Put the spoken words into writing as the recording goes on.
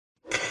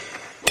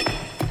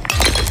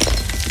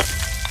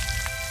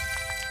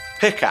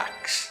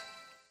Pickaxe.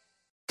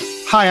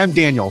 Hi, I'm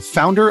Daniel,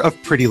 founder of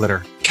Pretty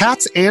Litter.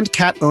 Cats and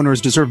cat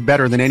owners deserve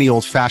better than any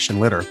old-fashioned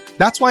litter.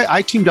 That's why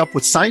I teamed up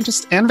with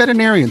scientists and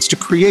veterinarians to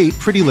create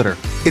Pretty Litter.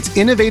 Its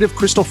innovative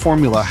crystal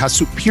formula has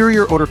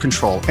superior odor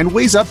control and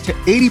weighs up to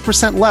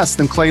 80% less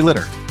than clay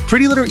litter.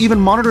 Pretty Litter even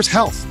monitors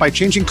health by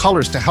changing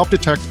colors to help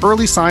detect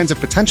early signs of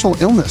potential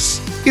illness.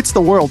 It's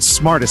the world's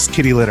smartest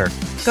kitty litter.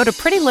 Go to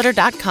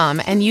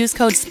prettylitter.com and use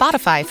code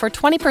SPOTIFY for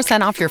 20%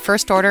 off your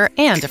first order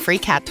and a free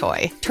cat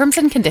toy. Terms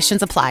and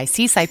conditions apply.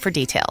 See site for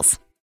details.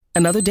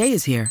 Another day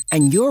is here,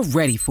 and you're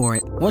ready for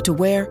it. What to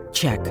wear?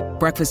 Check.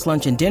 Breakfast,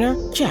 lunch, and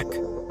dinner? Check.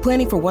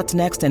 Planning for what's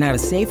next and how to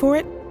save for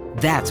it?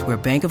 That's where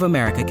Bank of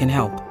America can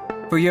help.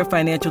 For your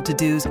financial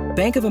to-dos,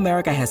 Bank of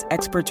America has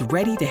experts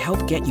ready to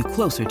help get you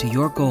closer to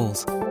your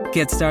goals.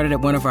 Get started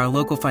at one of our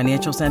local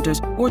financial centers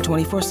or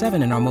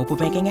 24/7 in our mobile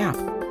banking app.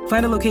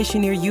 Find a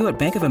location near you at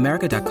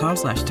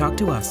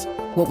bankofamerica.com/talktous.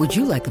 What would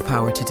you like the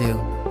power to do?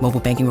 Mobile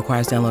banking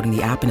requires downloading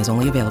the app and is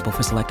only available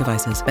for select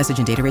devices. Message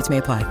and data rates may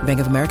apply. Bank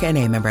of America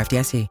N.A., member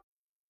FDIC.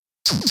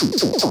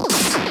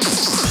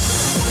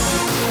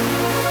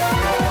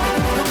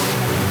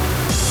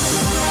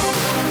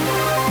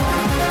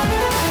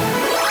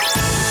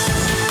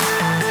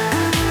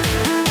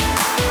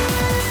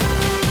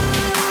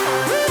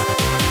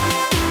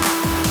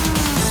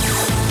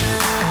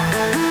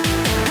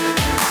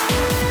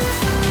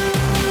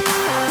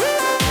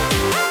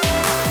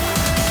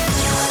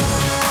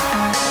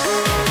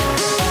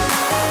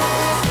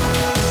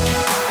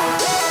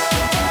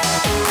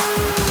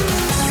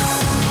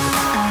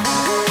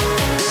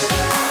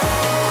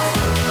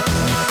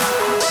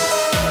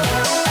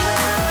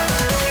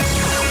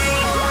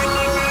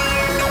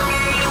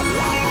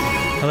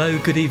 Hello,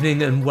 good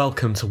evening and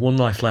welcome to One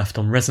Life Left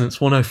on Resonance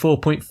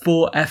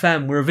 104.4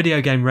 FM. We're a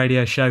video game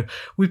radio show.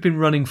 We've been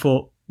running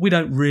for, we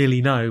don't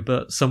really know,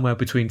 but somewhere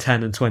between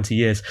 10 and 20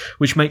 years,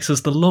 which makes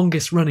us the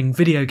longest running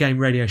video game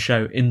radio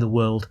show in the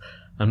world.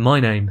 And my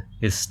name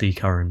is Steve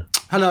Curran.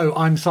 Hello,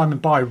 I'm Simon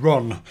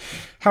Byron.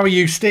 How are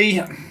you,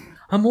 Steve?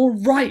 I'm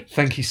all right,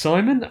 thank you,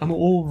 Simon. I'm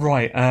all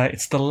right.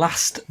 It's the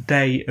last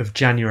day of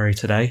January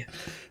today.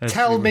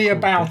 Tell me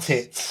about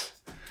it.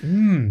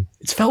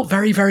 It's felt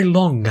very, very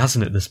long,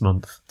 hasn't it, this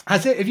month?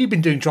 Has it? Have you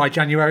been doing dry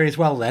January as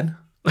well, then?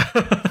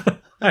 I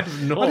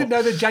didn't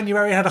know that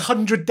January had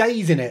 100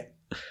 days in it.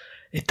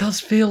 It does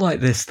feel like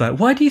this, though.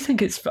 Why do you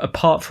think it's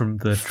apart from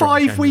the...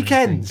 5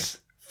 weekends.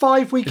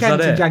 5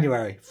 weekends in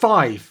January.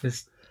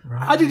 5.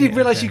 Right, I didn't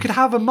realise you could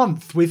have a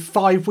month with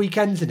 5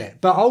 weekends in it.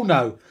 But, oh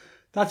no,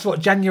 that's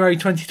what January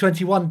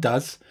 2021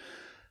 does.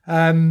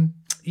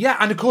 Yeah,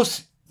 and of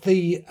course,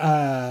 the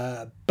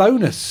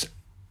bonus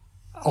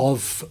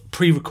of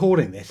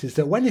pre-recording this is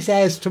that when this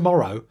airs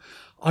tomorrow,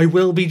 I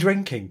will be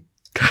drinking.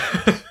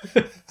 Are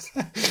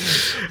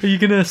you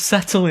going to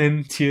settle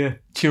into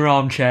your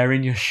armchair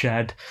in your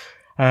shed,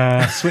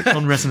 switch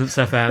on Resonance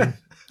FM,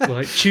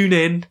 tune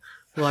in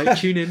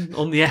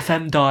on the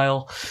FM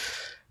dial,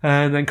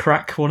 and then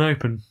crack one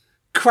open?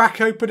 Crack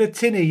open a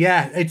tinny,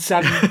 yeah. It's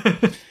I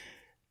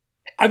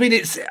mean,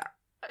 it's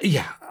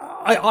yeah.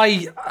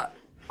 I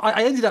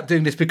ended up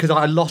doing this because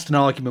I lost an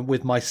argument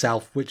with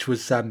myself, which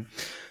was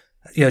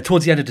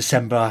towards the end of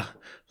December.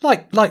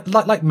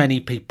 Like many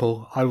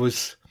people, I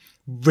was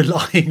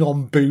relying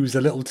on booze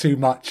a little too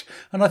much.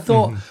 And I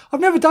thought, I've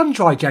never done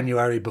dry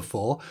January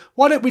before.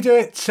 Why don't we do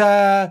it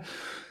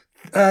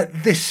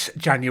this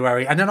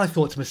January? And then I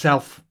thought to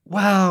myself,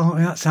 well,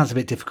 that sounds a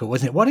bit difficult,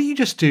 isn't it? Why don't you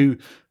just do,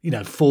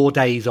 4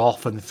 days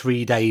off and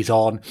 3 days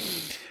on?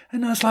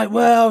 And I was like,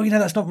 well,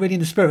 that's not really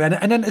in the spirit.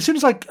 And then as soon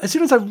as I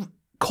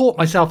caught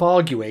myself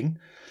arguing,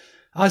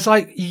 I was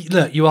like,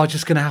 look, you are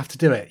just going to have to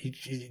do it. You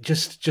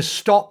just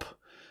stop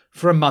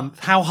for a month.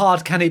 How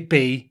hard can it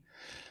be?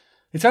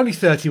 It's only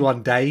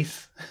 31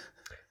 days.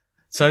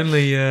 It's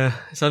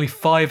only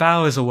 5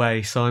 hours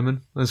away,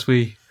 Simon, as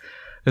we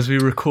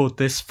record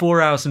this. 4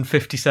 hours and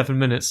 57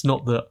 minutes.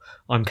 Not that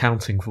I'm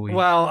counting for you.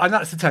 Well, and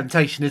that's the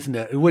temptation, isn't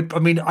it?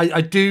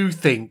 I do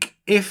think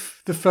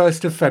if the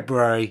 1st of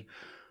February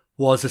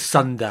was a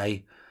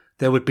Sunday,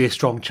 there would be a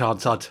strong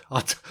chance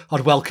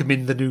I'd welcome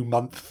in the new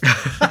month.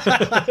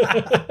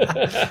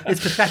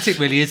 It's pathetic,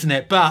 really, isn't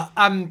it? But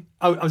I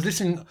was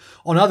listening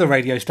on other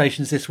radio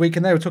stations this week,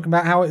 and they were talking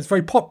about how it's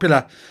very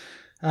popular,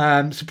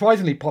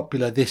 surprisingly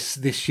popular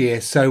this year.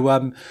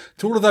 So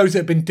to all of those that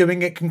have been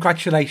doing it,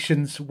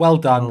 congratulations, well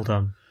done. Well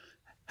done.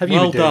 Have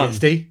you been doing it,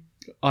 Steve?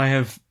 I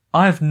have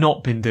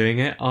not been doing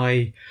it.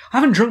 I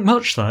haven't drunk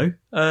much though,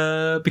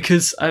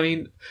 because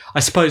I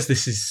suppose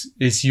this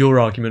is your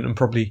argument, and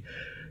probably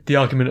the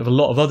argument of a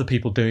lot of other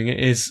people doing it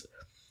is,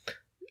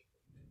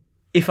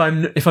 if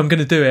I'm going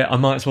to do it, I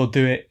might as well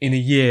do it in a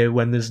year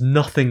when there's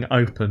nothing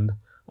open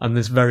and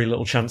there's very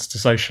little chance to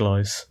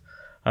socialise.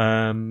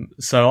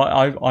 So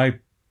I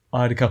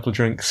had a couple of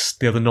drinks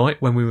the other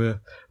night when we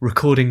were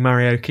recording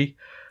Marioki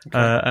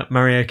at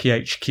Marioki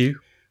HQ.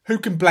 Who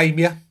can blame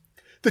you?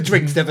 The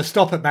drinks never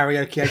stop at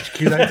Marioki HQ,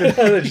 though, do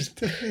they?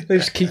 They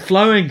just keep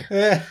flowing.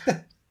 Yeah.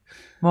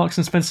 Marks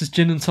and Spencer's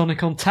gin and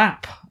tonic on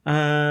tap.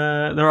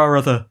 There are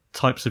other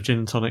types of gin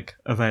and tonic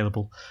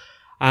available.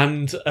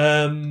 And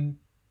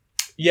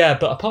yeah,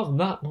 but apart from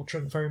that, not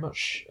drunk very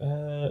much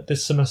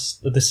this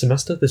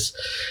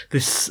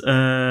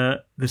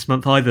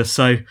month either.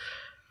 So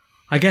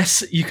I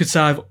guess you could say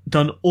I've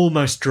done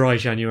almost dry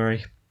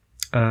January.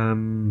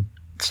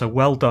 So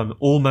well done,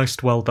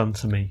 almost well done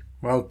to me.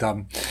 Well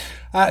done.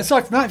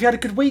 Aside from that, have you had a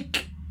good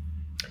week?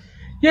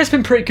 Yeah, it's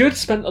been pretty good.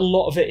 Spent a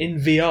lot of it in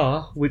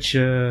VR, which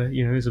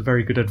is a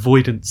very good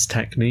avoidance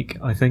technique,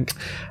 I think.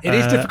 It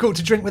is difficult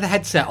to drink with a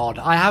headset on.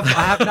 I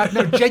have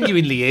no,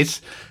 genuinely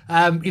is.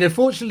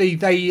 Fortunately,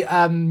 they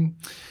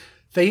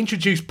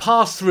introduced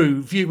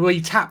pass-through view where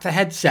you tap the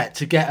headset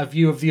to get a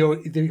view of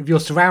your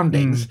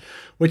surroundings,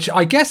 which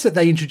I guess that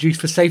they introduced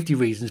for safety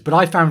reasons, but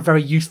I found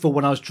very useful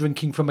when I was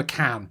drinking from a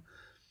can.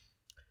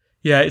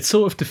 Yeah, it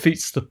sort of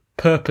defeats the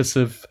purpose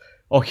of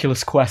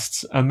Oculus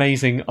Quest's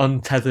amazing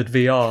untethered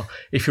VR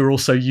if you're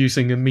also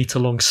using a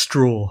meter-long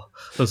straw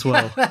as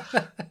well.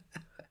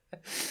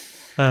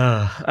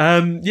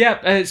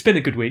 It's been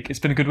a good week.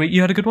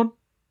 You had a good one?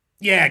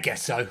 Yeah, I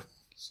guess so.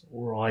 It's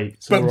all right.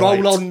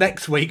 Roll on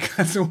next week.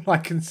 That's all I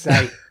can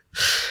say.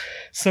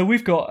 So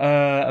we've got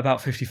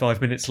about 55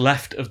 minutes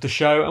left of the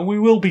show, and we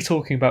will be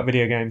talking about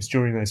video games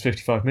during those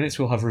 55 minutes.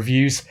 We'll have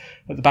reviews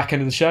at the back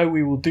end of the show.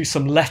 We will do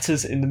some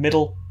letters in the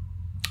middle.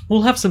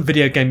 We'll have some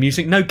video game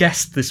music. No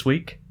guest this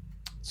week.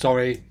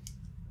 Sorry.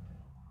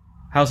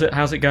 How's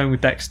it going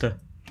with Dexter?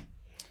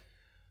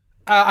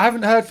 I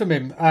haven't heard from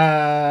him,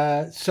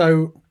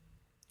 so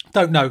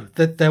don't know.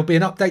 There'll be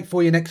an update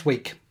for you next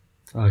week.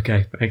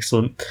 Okay,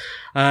 excellent.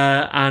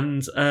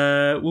 And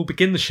we'll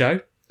begin the show,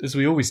 as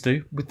we always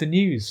do, with the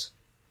news.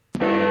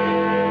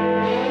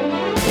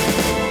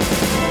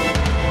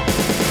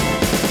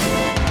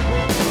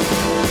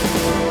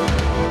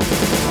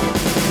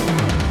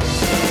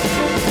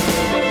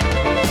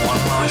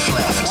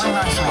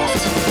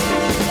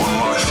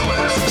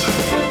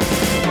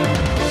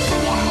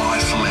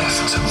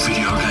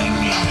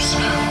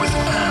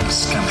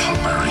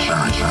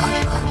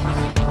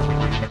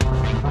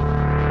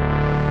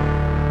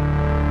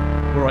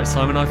 Alright,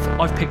 Simon,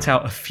 I've picked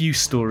out a few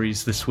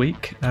stories this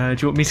week. Do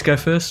you want me to go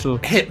first, or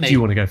hit me? Do you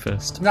want to go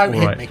first? No,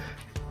 hit me.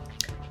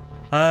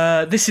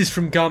 This is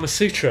from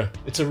Gamasutra.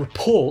 It's a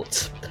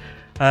report,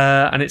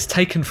 and it's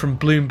taken from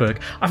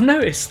Bloomberg. I've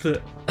noticed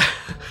that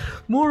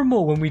more and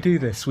more when we do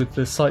this with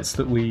the sites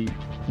that we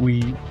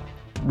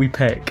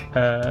pick,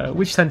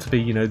 which tend to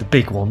be, the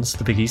big ones,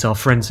 the biggies, our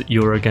friends at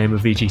Eurogamer,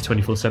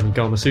 VG247,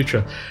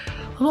 Gamasutra.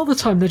 A lot of the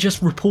time they're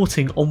just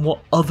reporting on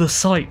what other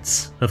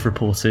sites have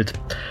reported.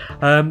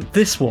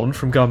 This one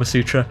from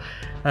Gamasutra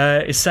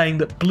is saying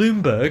that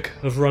Bloomberg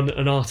have run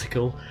an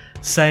article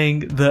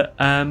saying that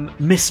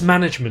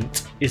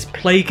mismanagement is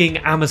plaguing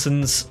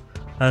Amazon's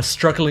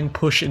struggling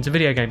push into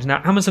video games.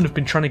 Now, Amazon have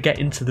been trying to get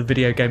into the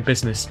video game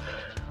business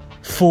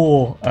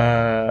for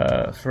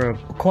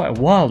quite a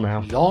while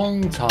now.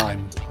 Long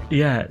time.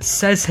 Yeah, it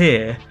says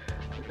here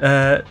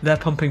they're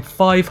pumping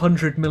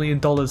 $500 million.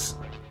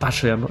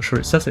 Actually, I'm not sure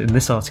it says it in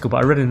this article, but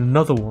I read in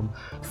another one,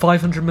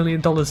 $500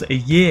 million a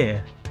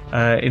year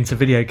into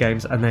video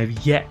games, and they've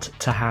yet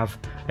to have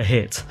a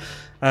hit.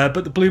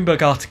 But the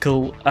Bloomberg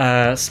article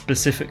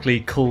specifically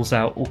calls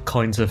out all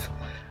kinds of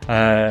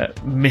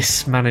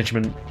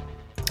mismanagement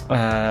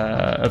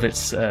of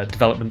its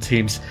development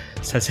teams.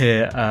 It says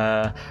here,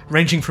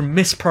 ranging from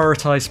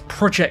misprioritized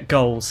project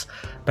goals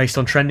based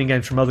on trending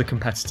games from other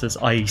competitors,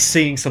 i.e.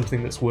 seeing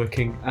something that's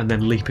working and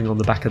then leaping on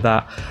the back of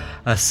that,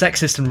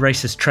 sexist and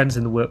racist trends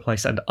in the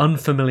workplace, and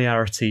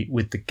unfamiliarity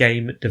with the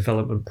game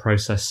development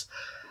process,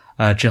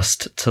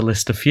 just to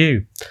list a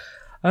few.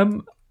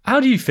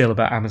 How do you feel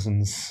about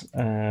Amazon's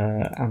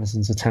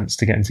attempts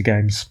to get into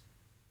games?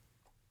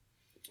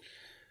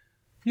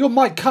 Your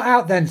mic cut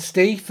out then,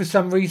 Steve, for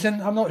some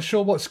reason. I'm not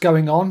sure what's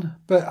going on,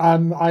 but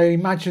I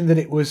imagine that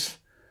it was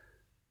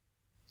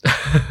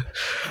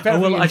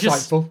very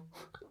insightful.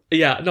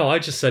 I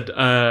just said,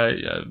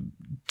 to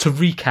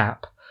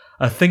recap,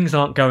 things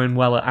aren't going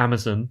well at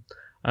Amazon.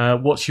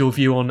 What's your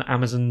view on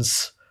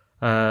Amazon's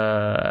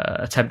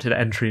attempted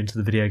entry into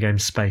the video game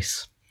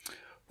space?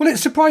 Well, it's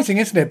surprising,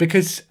 isn't it?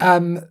 Because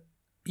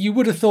you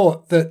would have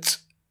thought that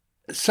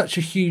such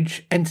a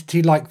huge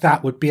entity like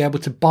that would be able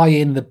to buy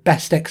in the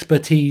best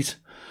expertise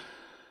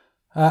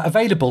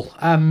available.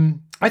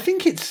 I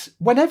think it's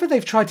whenever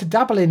they've tried to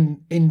dabble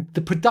in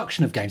the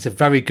production of games, they're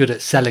very good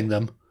at selling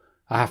them,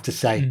 I have to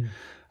say.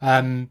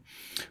 But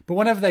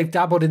whenever they've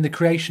dabbled in the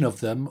creation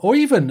of them, or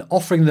even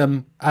offering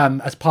them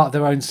as part of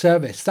their own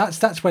service,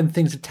 that's when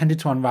things have tended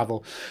to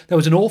unravel. There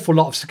was an awful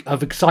lot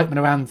of excitement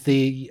around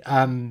their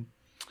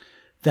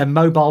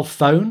mobile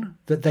phone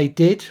that they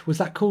did. Was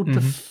that called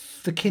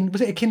was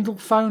it a Kindle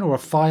phone or a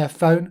Fire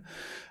phone?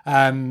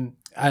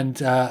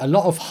 And a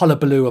lot of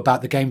hullabaloo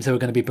about the games they were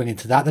going to be bringing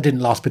to that. That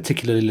didn't last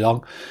particularly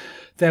long.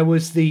 There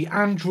was the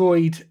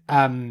Android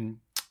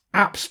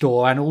App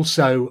Store, and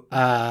also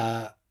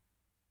I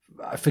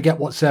forget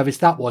what service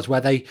that was,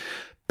 where they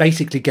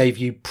basically gave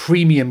you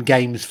premium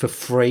games for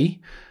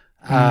free.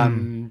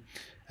 Again,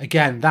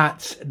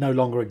 that no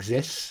longer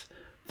exists.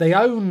 They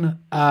own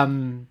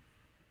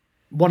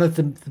one of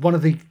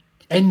the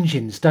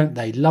engines, don't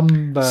they?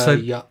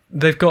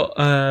 They've got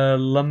a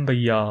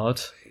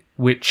Lumberyard,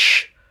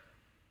 which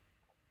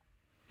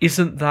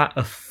isn't that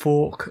a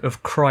fork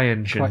of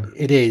CryEngine?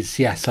 It is,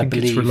 yes, I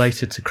believe. It's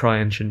related to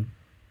CryEngine.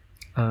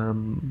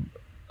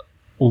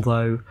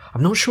 Although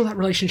I'm not sure that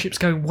relationship's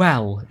going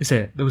well, is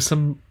it? There was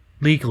some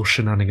legal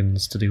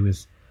shenanigans to do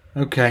with.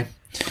 Okay,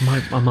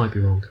 I might be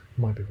wrong.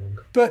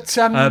 But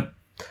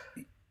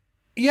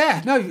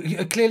yeah, no,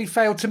 it clearly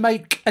failed to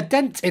make a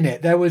dent in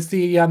it. There was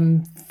the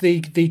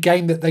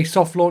game that they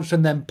soft launched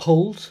and then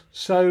pulled.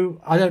 So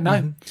I don't know.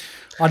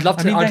 Mm-hmm. I'd love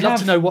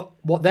to know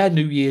what their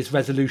New Year's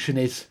resolution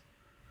is.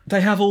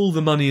 They have all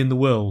the money in the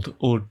world,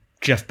 or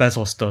Jeff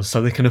Bezos does,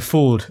 so they can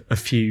afford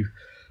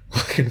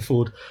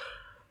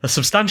a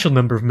substantial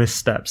number of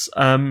missteps.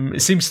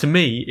 It seems to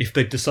me, if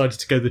they'd decided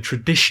to go the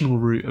traditional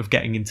route of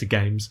getting into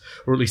games,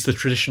 or at least the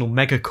traditional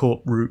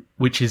megacorp route,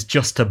 which is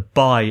just to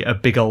buy a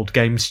big old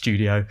game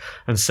studio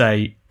and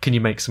say, can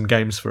you make some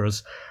games for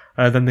us?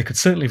 Then they could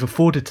certainly have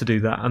afforded to do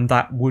that, and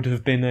that would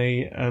have been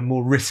a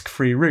more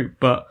risk-free route.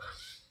 But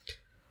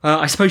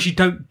I suppose you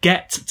don't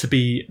get to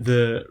be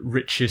the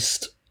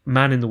richest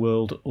man in the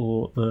world,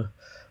 or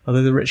are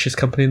they the richest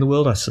company in the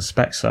world? I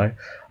suspect so.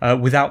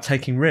 Without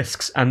taking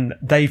risks. And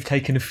they've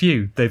taken a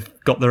few. They've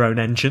got their own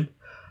engine.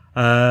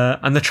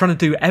 And they're trying to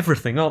do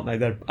everything, aren't they?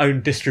 Their own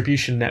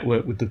distribution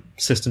network with the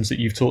systems that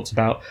you've talked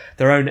about.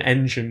 Their own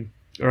engine,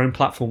 their own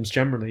platforms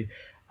generally.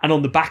 And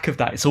on the back of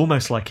that, it's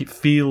almost like it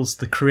feels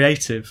the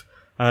creative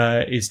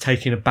is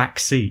taking a back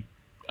seat.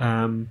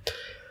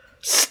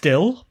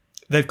 Still,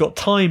 they've got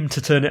time to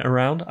turn it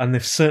around, and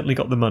they've certainly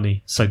got the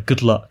money. So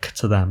good luck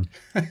to them.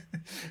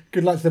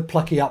 Good luck to the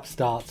plucky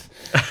upstarts.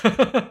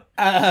 From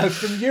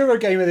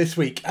Eurogamer this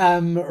week,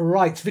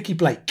 writes Vicky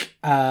Blake.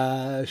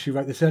 She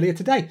wrote this earlier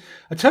today.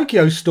 A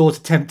Tokyo store's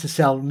attempt to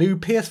sell new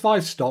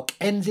PS5 stock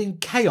ends in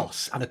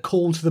chaos and a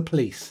call to the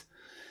police.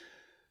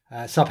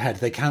 Subhead,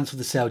 they cancelled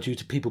the sale due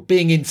to people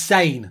being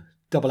insane. !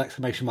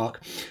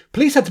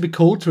 Police had to be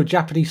called to a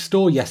Japanese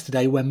store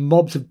yesterday when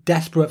mobs of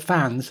desperate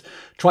fans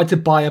tried to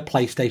buy a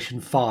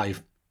PlayStation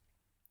 5.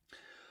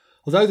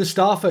 Although the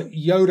staff at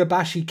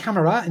Yodobashi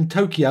Camera in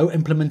Tokyo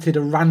implemented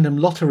a random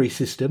lottery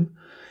system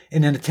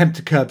in an attempt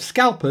to curb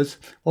scalpers,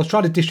 whilst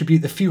trying to distribute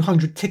the few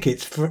hundred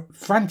tickets,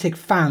 frantic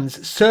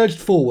fans surged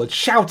forward,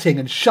 shouting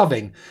and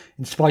shoving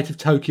in spite of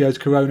Tokyo's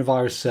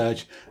coronavirus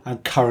surge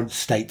and current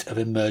state of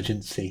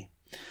emergency.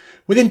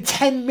 Within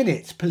 10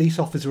 minutes, police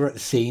officers were at the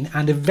scene,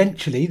 and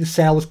eventually the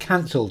sale was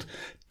cancelled.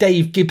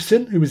 Dave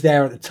Gibson, who was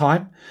there at the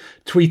time,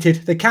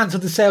 tweeted, "They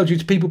cancelled the sale due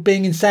to people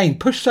being insane.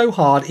 Pushed so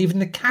hard, even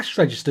the cash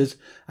registers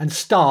and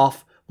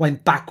staff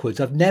went backwards.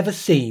 I've never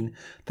seen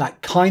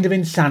that kind of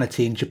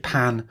insanity in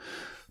Japan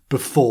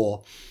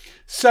before."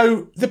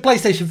 So the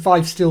PlayStation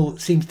 5 still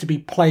seems to be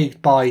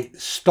plagued by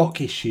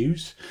stock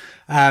issues.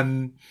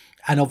 And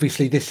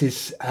obviously this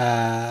is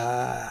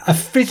a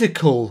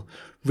physical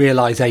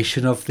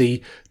realisation of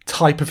the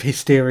type of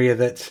hysteria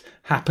that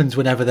happens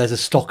whenever there's a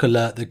stock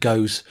alert that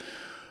goes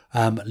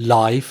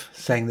live,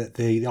 saying that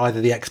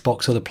either the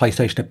Xbox or the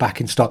PlayStation are back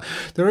in stock.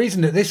 The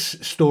reason that this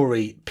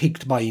story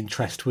piqued my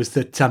interest was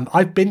that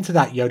I've been to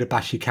that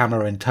Yodobashi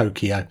Camera in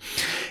Tokyo.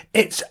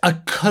 It's a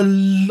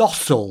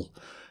colossal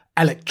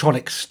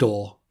electronics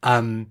store,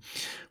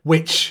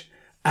 which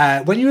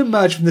when you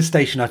emerge from the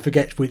station, I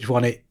forget which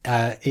one it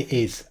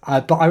is,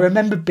 but I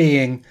remember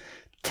being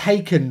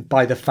taken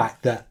by the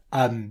fact that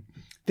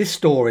this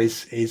store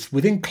is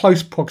within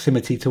close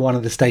proximity to one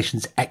of the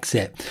station's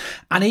exit.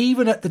 And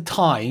even at the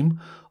time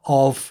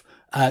of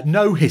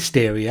no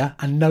hysteria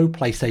and no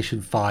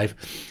PlayStation 5,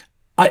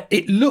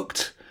 it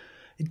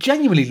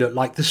genuinely looked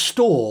like the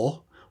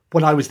store,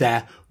 when I was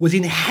there, was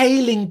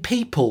inhaling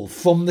people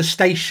from the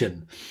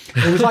station.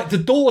 It was like the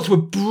doors were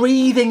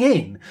breathing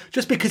in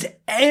just because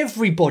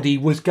everybody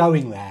was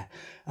going there.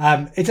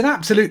 It's an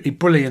absolutely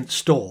brilliant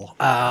store.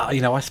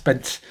 I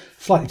spent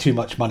slightly too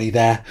much money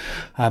there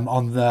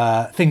on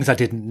the things I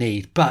didn't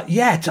need, but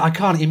yet I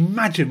can't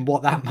imagine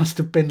what that must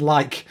have been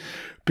like,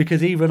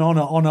 because even on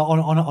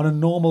a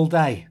normal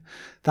day,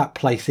 that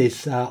place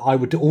is I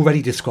would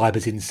already describe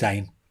as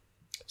insane.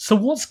 So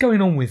what's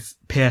going on with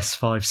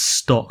PS5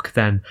 stock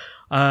then?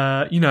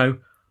 I'm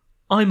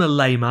a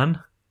layman.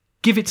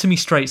 Give it to me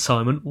straight,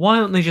 Simon. Why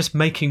aren't they just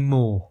making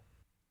more?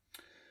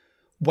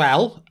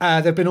 Well,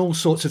 there have been all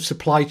sorts of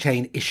supply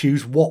chain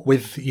issues, what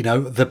with,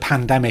 the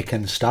pandemic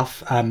and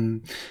stuff,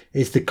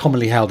 is the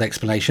commonly held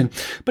explanation.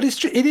 But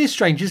it is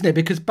strange, isn't it?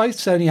 Because both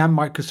Sony and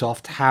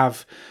Microsoft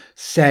have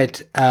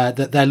said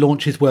that their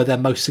launches were their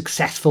most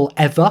successful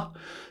ever.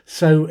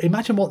 So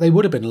imagine what they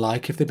would have been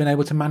like if they'd been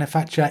able to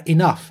manufacture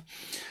enough.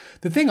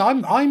 The thing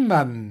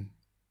I'm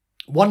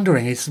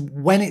wondering is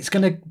when it's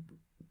going to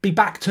be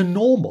back to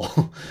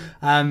normal.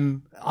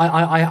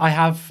 I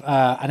have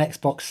an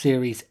Xbox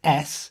Series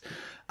S.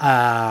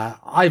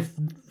 I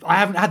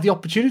haven't had the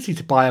opportunity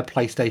to buy a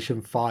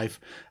PlayStation 5.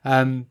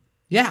 And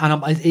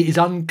it is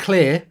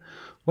unclear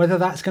whether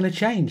that's going to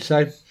change.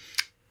 So,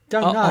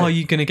 don't know. Are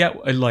you going to get,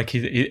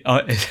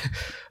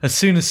 as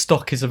soon as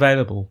stock is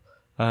available,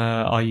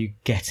 are you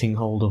getting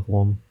hold of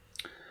one?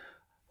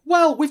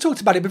 Well, we've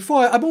talked about it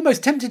before. I'm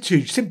almost tempted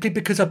to, simply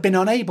because I've been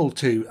unable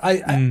to.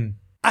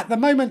 At the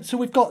moment, so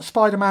we've got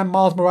Spider-Man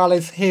Miles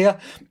Morales here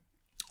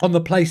on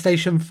the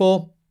PlayStation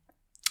 4.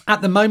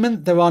 At the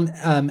moment, there aren't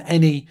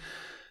any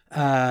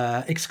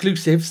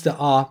exclusives that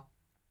are,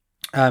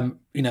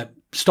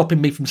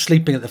 stopping me from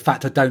sleeping at the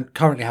fact I don't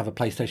currently have a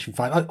PlayStation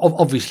 5.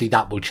 Obviously,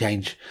 that will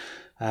change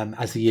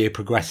as the year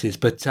progresses.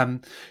 But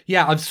I'm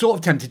sort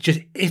of tempted, just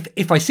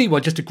if I see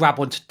one, just to grab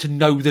one to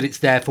know that it's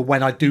there for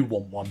when I do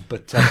want one.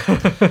 But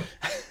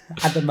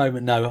at the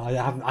moment, no, I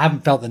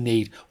haven't felt the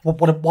need.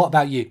 What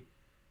about you?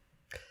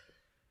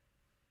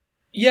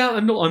 Yeah,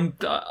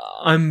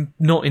 I'm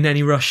not in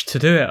any rush to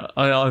do it.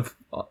 I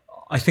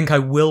think I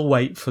will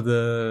wait for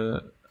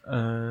the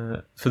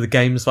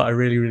games that I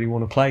really, really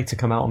want to play to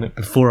come out on it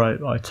before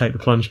I take the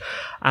plunge.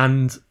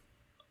 And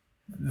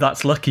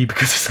that's lucky,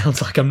 because it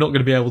sounds like I'm not going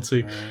to be able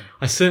to.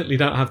 I certainly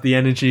don't have the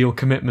energy or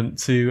commitment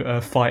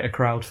to fight a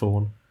crowd for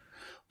one.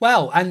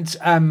 Well, and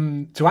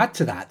to add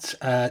to that,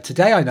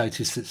 today I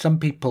noticed that some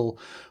people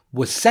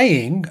were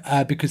saying,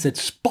 because they'd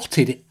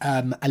spotted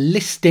a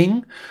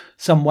listing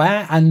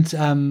somewhere, and,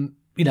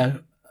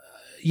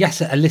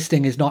 yes, a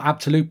listing is not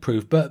absolute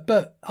proof,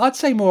 but I'd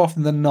say more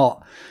often than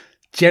not,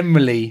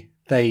 generally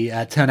they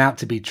turn out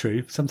to be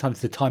true.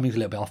 Sometimes the timing's a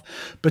little bit off.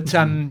 But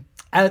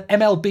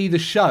MLB The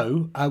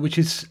Show, which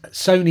is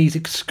Sony's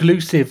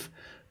exclusive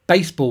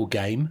baseball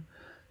game,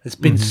 has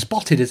been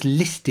spotted as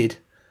listed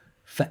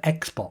for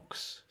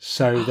Xbox.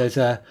 So there's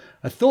a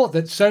thought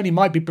that Sony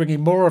might be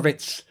bringing more of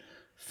its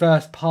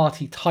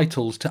first-party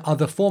titles to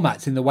other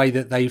formats in the way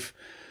that they've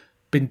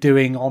been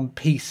doing on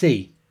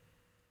PC.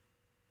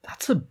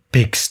 That's a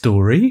big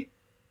story.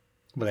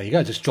 Well, there you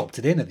go. Just dropped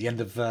it in at the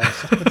end of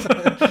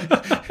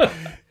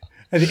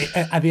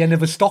at the end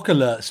of a stock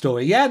alert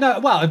story. Yeah, no.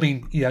 Well, I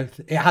mean,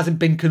 it hasn't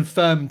been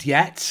confirmed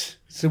yet,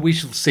 so we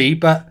shall see.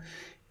 But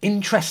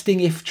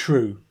interesting if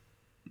true.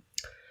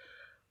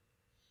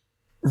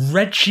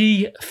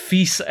 Reggie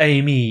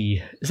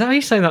Fils-Aimé. Is that how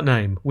you say that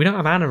name? We don't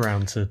have Anne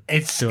around to.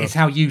 It's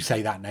how you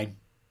say that name.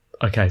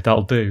 Okay,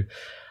 that'll do.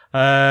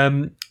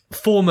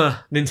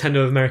 Former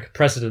Nintendo of America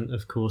president,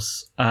 of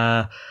course,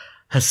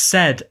 has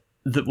said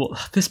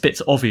that this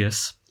bit's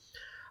obvious.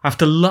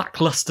 After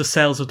lackluster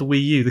sales of the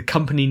Wii U, the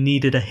company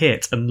needed a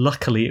hit, and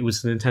luckily it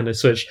was the Nintendo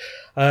Switch.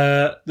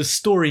 The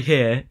story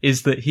here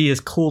is that he has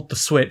called the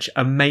Switch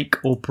a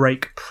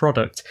make-or-break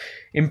product,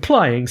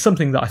 implying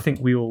something that I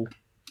think we all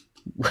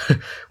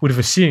would have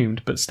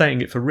assumed, but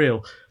stating it for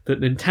real, that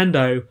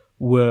Nintendo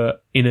were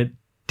in a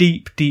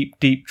deep, deep,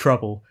 deep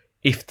trouble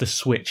if the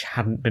Switch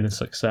hadn't been a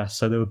success.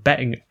 So they were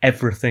betting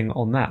everything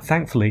on that.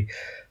 Thankfully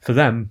for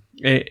them,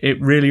 it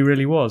really,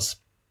 really was.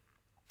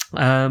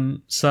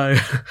 So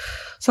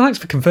thanks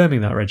for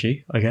confirming that,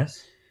 Reggie, I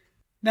guess.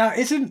 Now,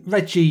 isn't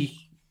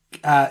Reggie...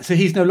 so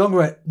he's no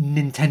longer at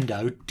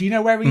Nintendo. Do you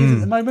know where he is at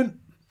the moment?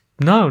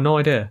 No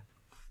idea.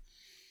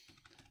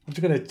 I'm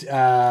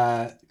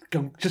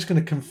just going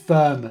to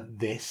confirm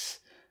this.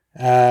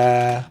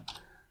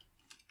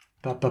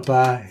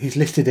 He's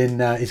listed in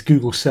his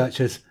Google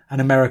search as an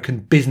American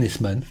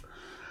businessman.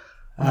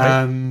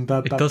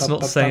 It does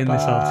not say in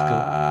this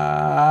article.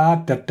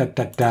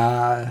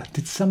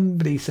 Did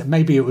somebody say...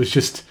 Maybe it was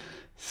just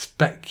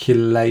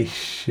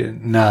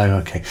speculation. No,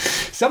 okay.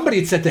 Somebody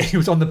had said that he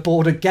was on the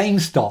board of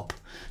GameStop.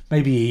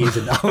 Maybe he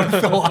isn't. I would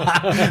have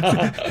thought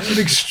an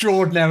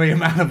extraordinary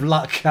amount of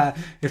luck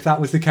if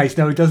that was the case.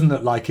 No, it doesn't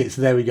look like it.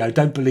 So there we go.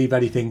 Don't believe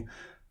anything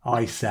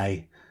I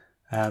say.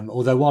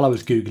 Although while I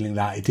was Googling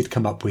that, it did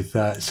come up with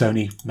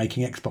Sony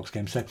making Xbox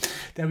games. So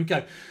there we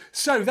go.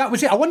 So that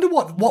was it. I wonder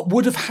what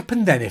would have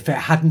happened then if it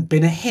hadn't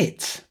been a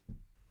hit.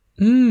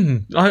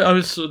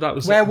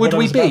 Where would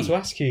we be? About to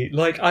ask you.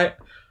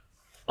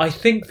 I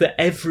think that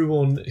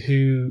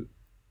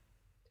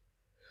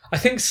I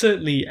think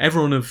certainly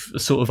everyone of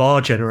sort of our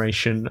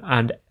generation,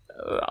 and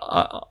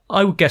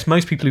I would guess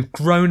most people who've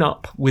grown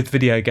up with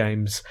video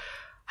games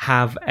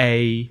have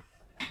a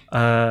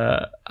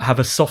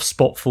soft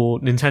spot for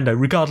Nintendo,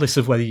 regardless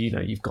of whether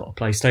you've got a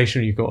PlayStation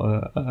or you've got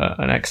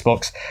an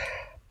Xbox.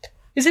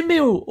 Is it me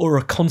or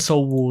are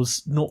console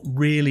wars not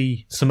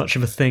really so much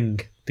of a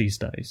thing these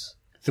days?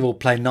 They're all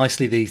playing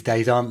nicely these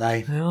days, aren't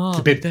they? They are. It's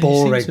a bit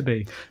boring. Seem to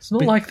be. It's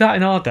not like that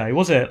in our day,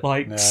 was it?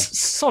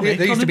 Sonic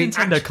there used on to a be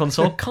Nintendo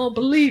console. Can't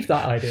believe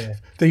that idea.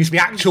 There used to be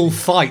actual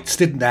fights,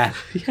 didn't there?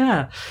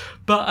 Yeah,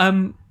 but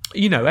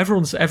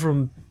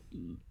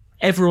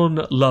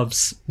everyone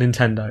loves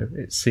Nintendo.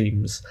 It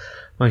seems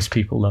most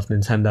people love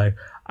Nintendo,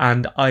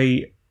 and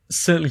I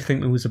certainly think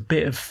there was a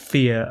bit of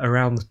fear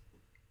around.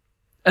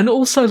 And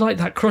also,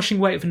 that crushing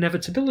weight of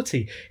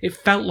inevitability. It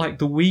felt like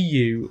the Wii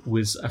U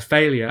was a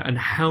failure, and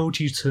how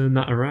do you turn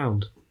that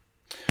around?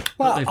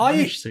 Well,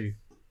 I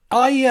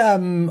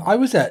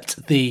was at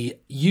the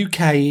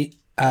UK,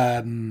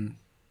 I'll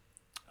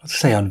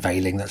say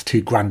unveiling, that's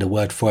too grand a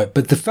word for it,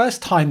 but the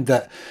first time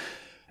that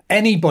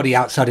anybody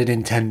outside of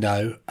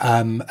Nintendo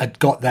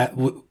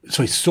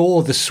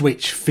saw the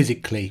Switch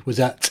physically was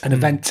at an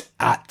event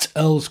at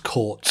Earl's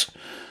Court,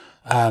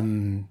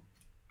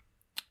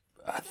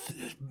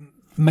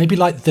 maybe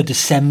like the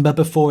December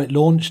before it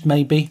launched,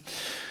 maybe.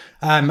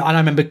 And I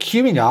remember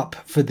queuing up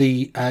for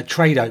the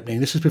trade opening.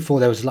 This was before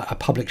there was like a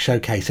public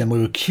showcase, and we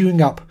were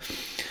queuing up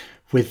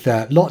with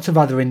lots of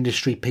other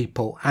industry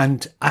people.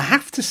 And I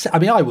have to say, I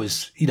mean, I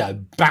was,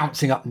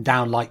 bouncing up and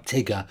down like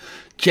Tigger,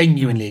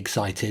 genuinely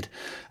excited.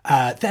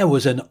 There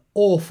was an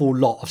awful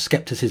lot of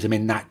skepticism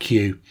in that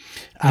queue.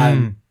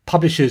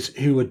 Publishers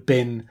who had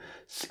been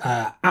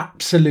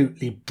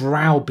absolutely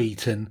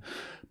browbeaten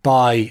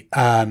by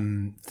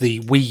the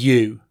Wii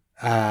U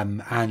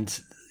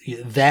and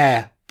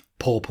their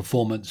poor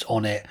performance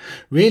on it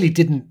really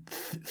didn't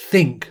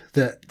think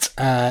that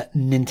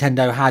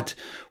Nintendo had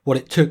what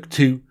it took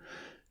to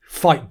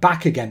fight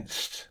back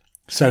against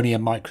Sony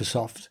and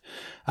Microsoft.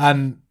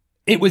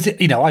 It was,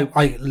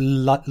 I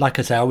like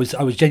I say, I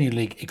was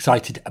genuinely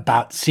excited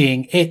about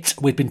seeing it.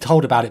 We'd been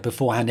told about it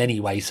beforehand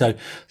anyway, so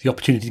the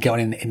opportunity to get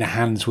one in the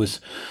hands was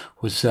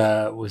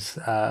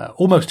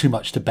almost too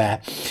much to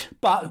bear.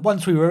 But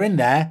once we were in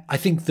there, I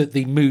think that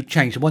the mood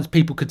changed. And once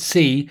people could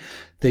see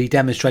the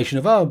demonstration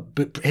of,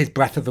 here's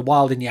Breath of the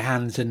Wild in your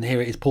hands, and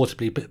here it is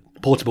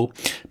portable,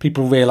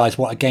 people realised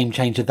what a game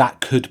changer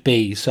that could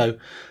be. So,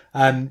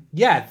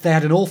 they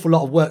had an awful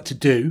lot of work to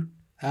do,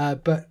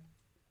 but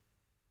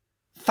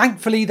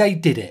thankfully they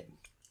did it.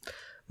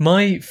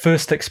 My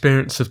first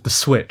experience of the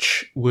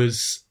Switch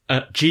was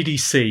at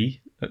GDC,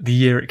 the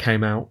year it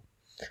came out,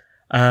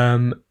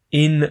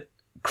 in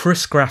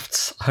Chris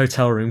Graft's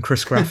hotel room.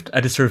 Chris Graft,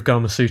 editor of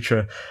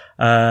Gamasutra,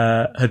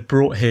 had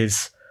brought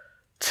his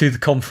to the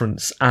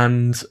conference,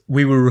 and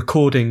we were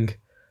recording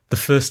the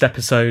first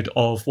episode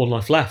of One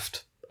Life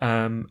Left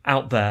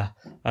out there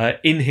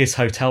in his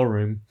hotel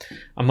room.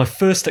 And my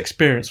first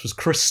experience was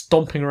Chris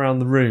stomping around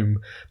the room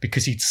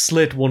because he'd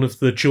slid one of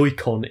the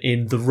Joy-Con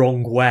in the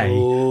wrong way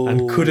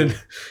and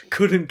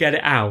couldn't get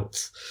it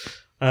out.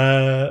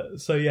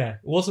 It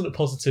wasn't a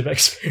positive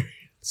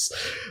experience,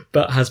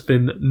 but has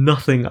been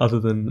nothing other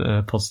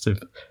than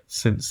positive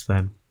since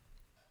then.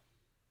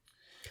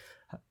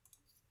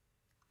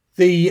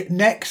 The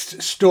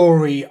next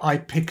story I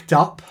picked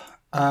up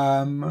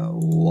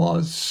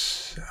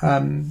was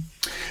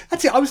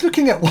that's it. I was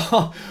looking at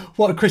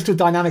what Crystal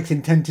Dynamics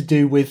intend to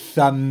do with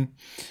the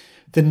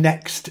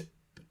next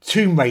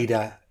Tomb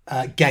Raider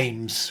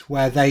games,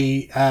 where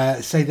they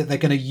say that they're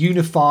going to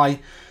unify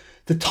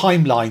the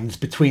timelines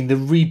between the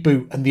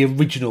reboot and the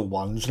original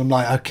ones. And I'm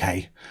like,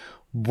 okay,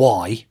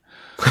 why?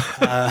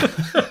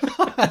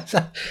 That's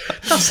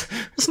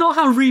not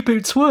how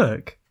reboots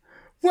work.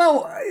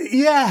 Well,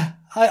 yeah.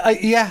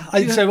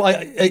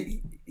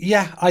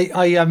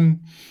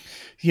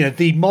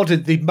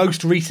 The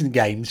most recent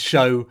games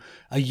show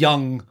a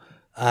young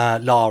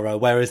Lara,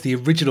 whereas the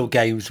original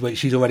games, where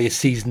she's already a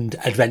seasoned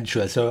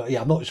adventurer. So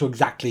I'm not sure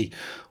exactly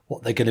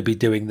what they're going to be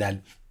doing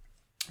then.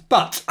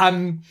 But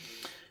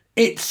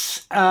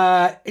it's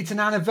an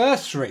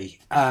anniversary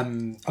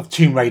of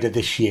Tomb Raider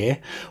this year.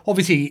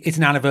 Obviously, it's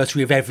an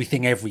anniversary of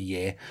everything every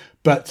year,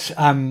 but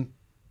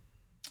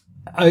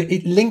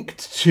it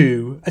linked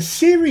to a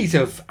series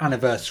of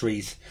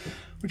anniversaries,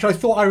 which I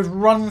thought I would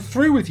run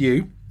through with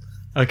you.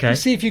 Okay. To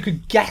see if you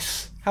could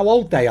guess how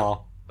old they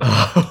are.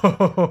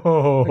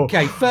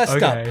 Okay,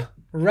 first up,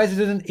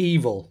 Resident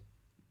Evil.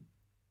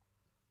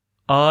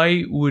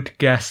 I would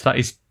guess that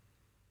is...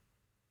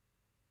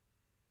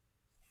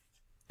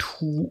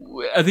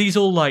 Are these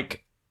all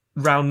like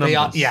round numbers? They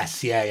are,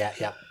 yes,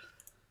 yeah.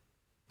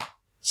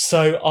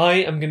 So I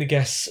am going to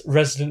guess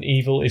Resident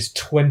Evil is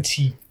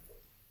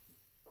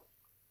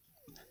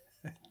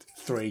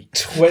 23.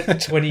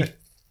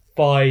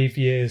 25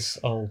 years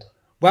old.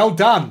 Well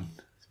done.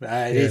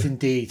 It is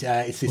indeed.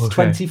 It's its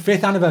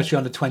 25th anniversary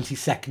on the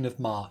 22nd of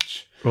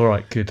March. All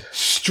right, good.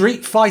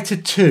 Street Fighter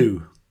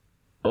 2.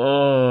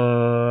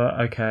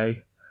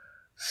 Okay.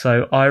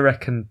 So I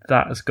reckon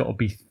that has got to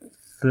be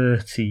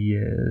 30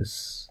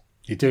 years.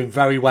 You're doing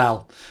very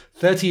well.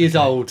 30 years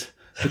old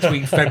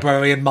between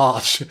February and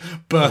March.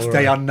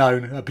 Birthday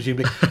unknown,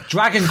 presumably.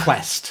 Dragon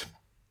Quest.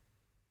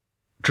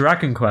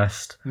 Dragon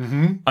Quest?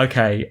 Mm-hmm.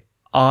 Okay.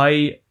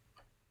 I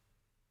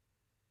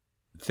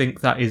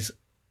think that is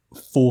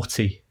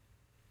 40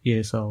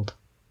 years old.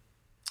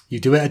 You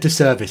do it a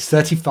disservice.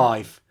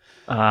 35.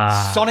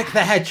 Sonic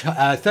the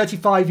Hedgehog,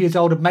 35 years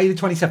old on May the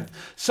 27th.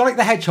 Sonic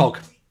the Hedgehog.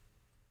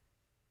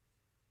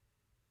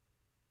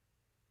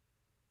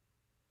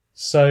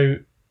 So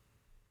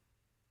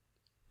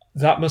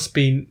that must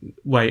be...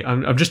 Wait,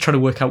 I'm just trying to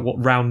work out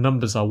what round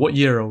numbers are. What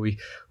year are we?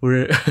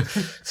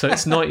 So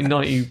it's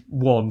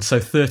 1991, so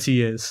 30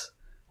 years.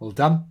 Well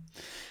done.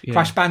 Yeah.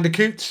 Crash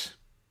Bandicoot.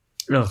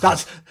 Ugh.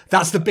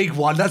 That's the big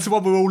one. That's the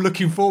one we're all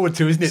looking forward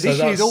to, isn't it? This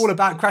year is all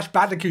about Crash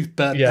Bandicoot's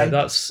birthday. Yeah,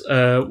 that's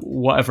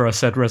whatever I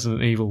said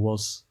Resident Evil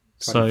was.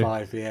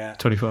 25, so, yeah.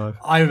 25.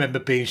 I remember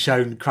being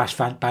shown Crash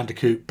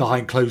Bandicoot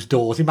behind closed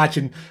doors.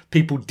 Imagine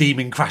people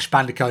deeming Crash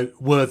Bandicoot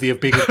worthy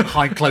of being a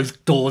behind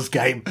closed doors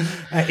game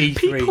at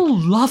E3. People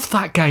love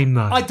that game,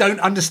 though. I don't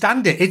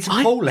understand it. It's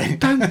appalling. I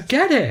don't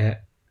get it.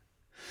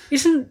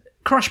 Isn't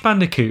Crash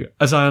Bandicoot,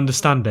 as I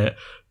understand it,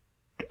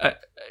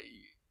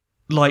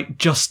 like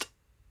just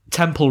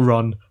Temple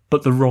Run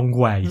but the wrong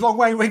way. The wrong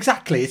way,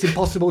 exactly. It's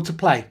impossible to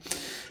play.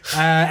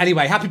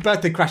 Anyway, happy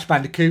birthday, Crash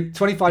Bandicoot.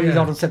 25 years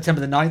old on September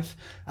the 9th.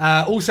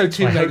 Also,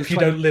 Tomb Raider. I hope you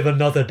don't live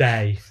another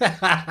day.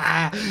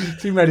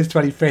 Tomb Raider's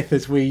 25th,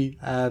 as we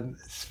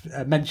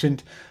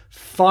mentioned.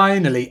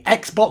 Finally,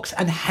 Xbox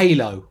and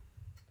Halo.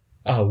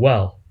 Oh,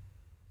 well.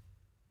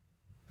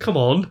 Come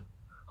on.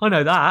 I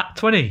know that.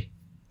 20.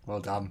 Well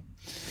done.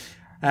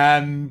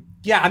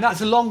 Yeah, and that's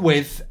along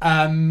with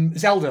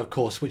Zelda, of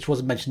course, which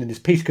wasn't mentioned in this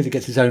piece because it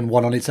gets its own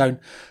one on its own.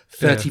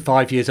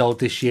 35 years old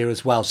this year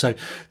as well. So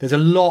there's a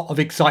lot of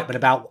excitement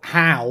about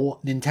how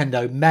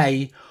Nintendo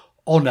may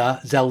honour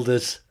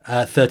Zelda's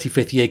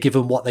 35th year,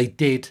 given what they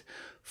did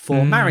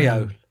for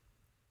Mario.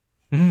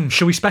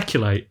 Shall we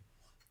speculate?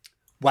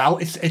 Well,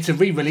 it's a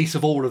re-release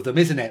of all of them,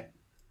 isn't it?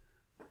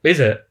 Is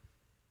it?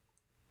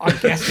 I'm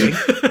guessing.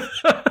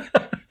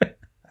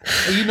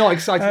 Are you not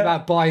excited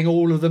about buying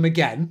all of them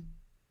again?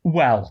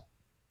 Well,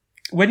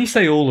 when you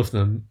say all of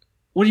them,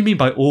 what do you mean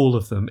by all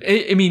of them?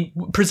 I mean,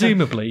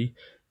 presumably,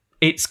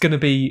 it's going to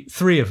be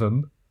 3 of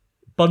them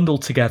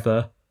bundled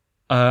together,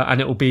 and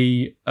it will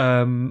be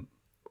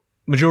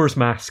Majora's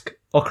Mask,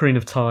 Ocarina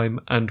of Time,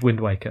 and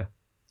Wind Waker.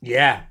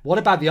 Yeah. What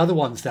about the other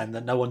ones then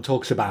that no one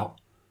talks about?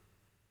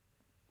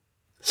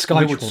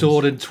 Skyward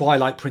Sword and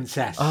Twilight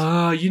Princess.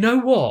 You know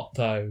what,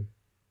 though?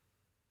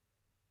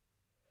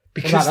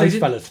 Because what about those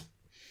fellas?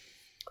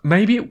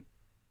 Maybe...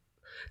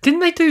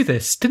 Didn't they do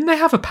this? Didn't they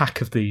have a pack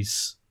of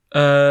these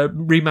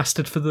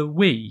remastered for the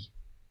Wii?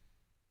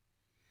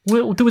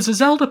 Well, there was a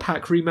Zelda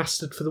pack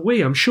remastered for the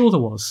Wii. I'm sure there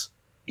was.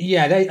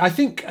 Yeah, I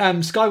think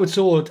Skyward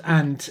Sword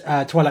and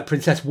Twilight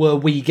Princess were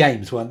Wii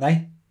games, weren't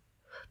they?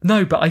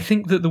 No, but I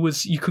think that there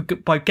was. You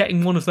could by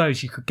getting one of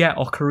those, you could get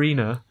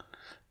Ocarina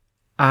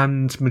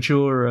and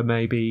Majora,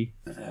 maybe.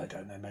 I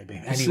don't know, maybe.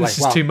 Anyway, this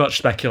is too much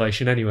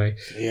speculation. Anyway,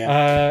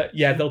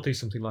 yeah, they'll do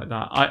something like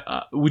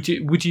that. Would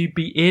you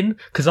be in?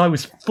 Because I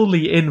was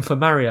fully in for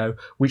Mario,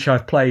 which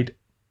I've played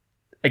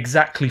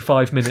exactly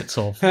 5 minutes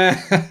of.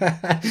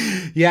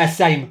 Yeah,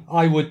 same.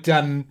 I would.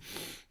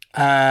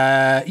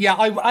 I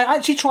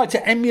actually tried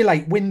to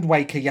emulate Wind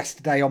Waker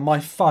yesterday on my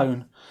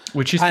phone,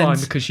 which is fine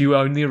because you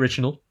own the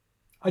original.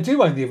 I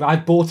do own the. I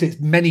bought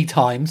it many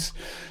times,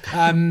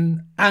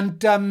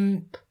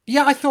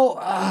 yeah, I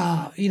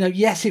thought,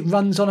 yes, it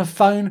runs on a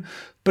phone,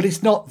 but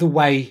it's not the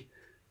way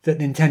that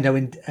Nintendo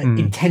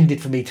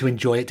intended for me to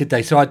enjoy it, did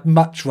they? So I'd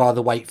much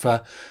rather wait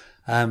for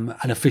an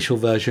official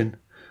version,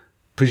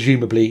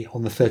 presumably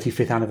on the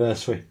 35th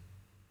anniversary.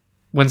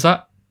 When's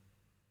that?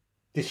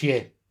 This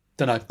year.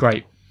 Don't know.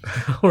 Great.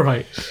 All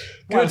right.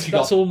 Good.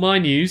 That's all my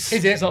news.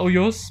 Is it? Is that all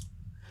yours?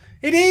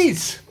 It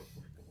is.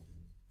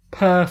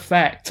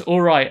 Perfect.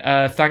 All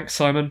right. Thanks,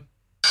 Simon.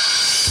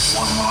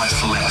 One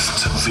Life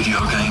Left video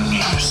game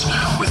news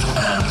with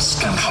Anne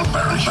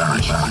Scantleberry.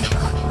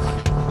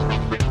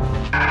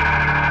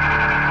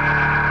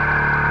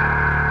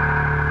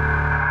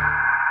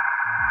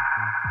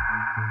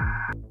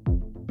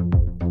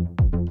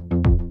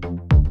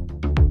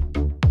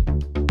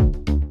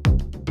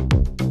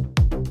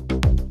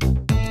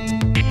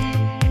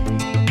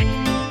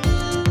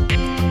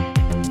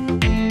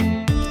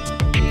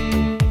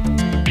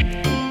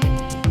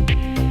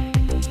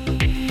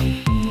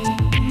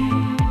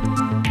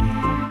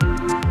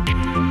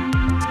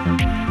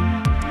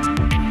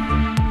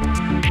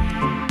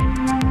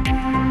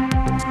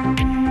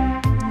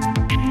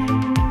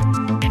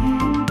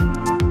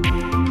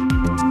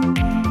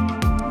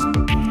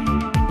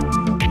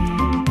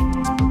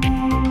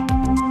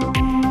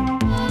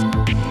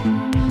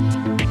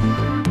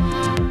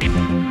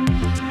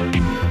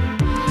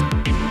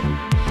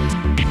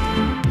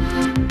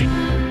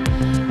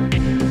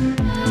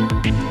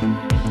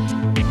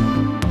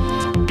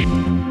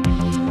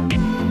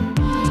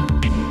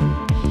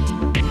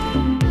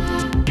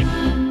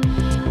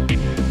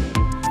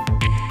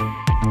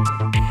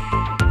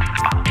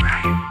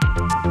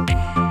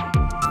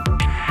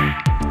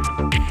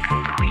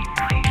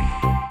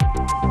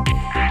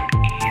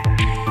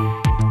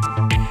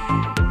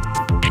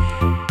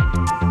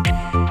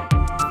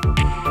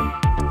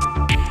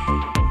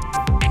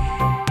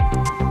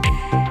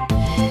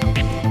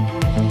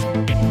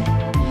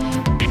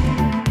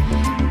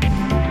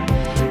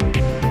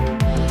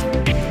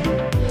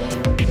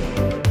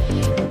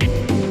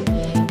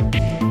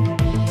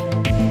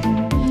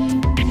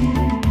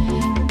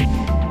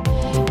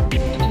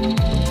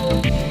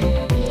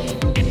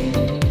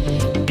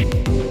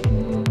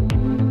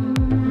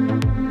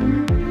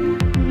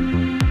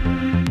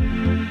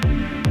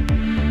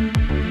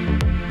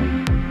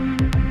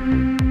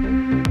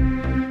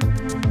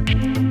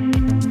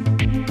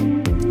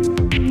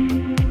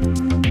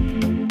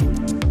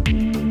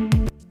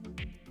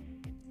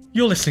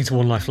 You're listening to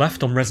One Life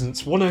Left on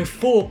Resonance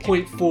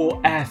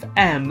 104.4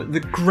 FM, the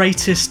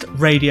greatest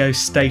radio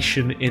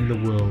station in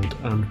the world,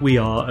 and we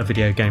are a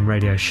video game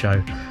radio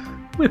show.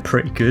 We're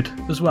pretty good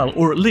as well,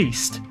 or at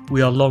least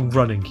we are long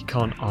running, you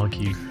can't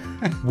argue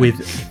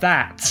with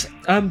that.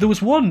 There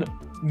was one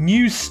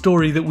news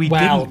story that we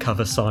Well, didn't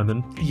cover,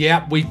 Simon.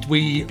 Yeah,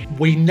 we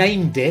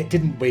named it,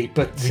 didn't we?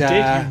 But We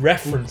did. You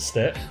referenced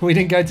it. we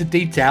didn't go into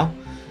detail.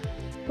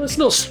 Well, it's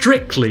not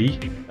strictly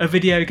a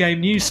video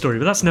game news story,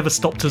 but that's never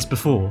stopped us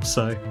before,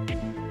 so...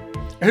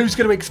 Who's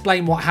going to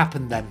explain what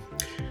happened then?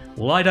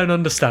 Well, I don't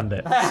understand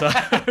it. So.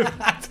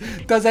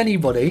 Does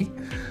anybody?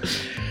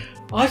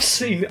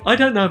 I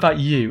don't know about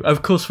you.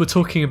 Of course, we're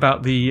talking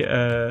about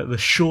the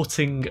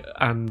shorting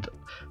and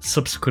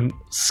subsequent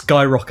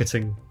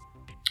skyrocketing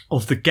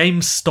of the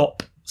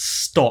GameStop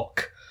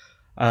stock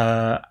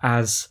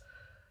as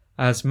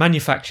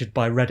manufactured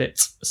by Reddit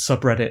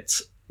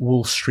subreddit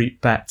Wall Street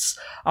Bets.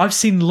 I've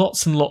seen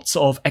lots and lots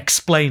of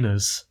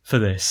explainers for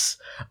this,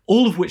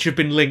 all of which have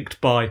been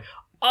linked by,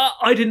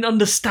 I didn't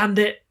understand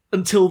it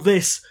until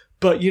this,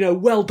 but,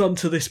 well done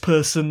to this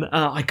person.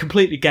 I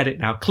completely get it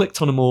now.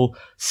 Clicked on them all.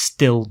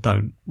 Still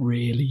don't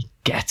really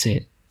get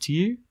it. Do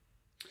you?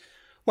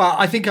 Well,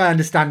 I think I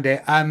understand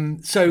it.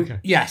 Okay.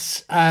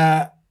 Yes,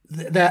 a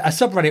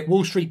subreddit,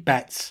 Wall Street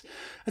Bets,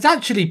 has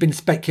actually been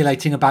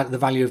speculating about the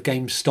value of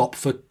GameStop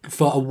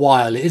for a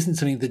while. It isn't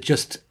something that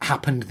just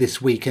happened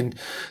this week. And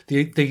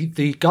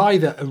the guy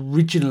that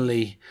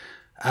originally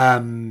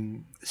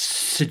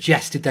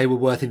suggested they were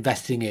worth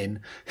investing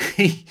in,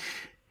 he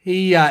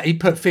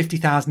put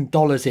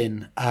 $50,000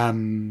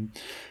 in,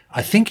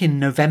 I think in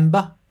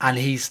November, and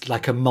he's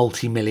like a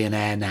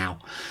multi-millionaire now.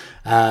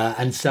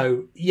 And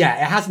so,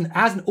 yeah, it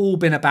hasn't all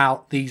been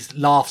about these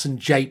laughs and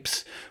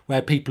japes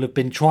where people have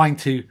been trying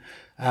to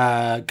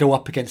go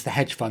up against the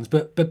hedge funds,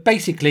 but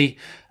basically,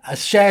 a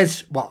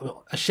share's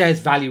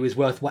value is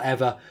worth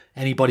whatever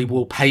anybody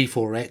will pay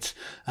for it.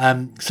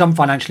 Some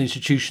financial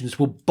institutions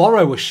will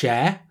borrow a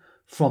share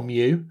from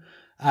you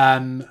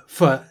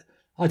for,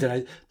 I don't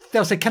know.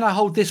 They'll say, "Can I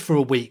hold this for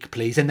a week,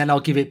 please?" And then I'll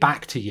give it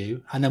back to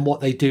you. And then what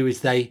they do is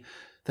they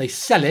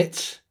sell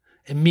it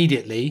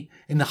immediately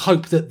in the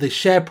hope that the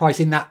share price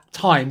in that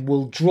time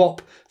will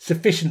drop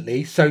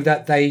sufficiently so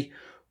that they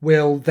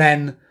will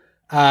then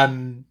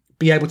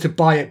be able to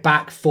buy it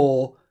back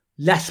for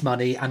less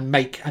money and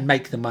make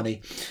the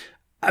money.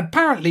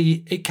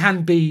 Apparently, it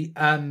can be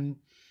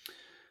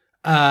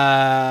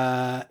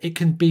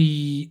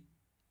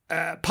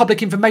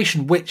public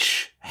information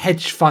which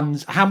hedge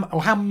funds,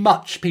 how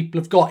much people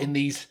have got in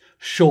these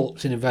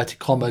shorts in inverted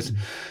commas.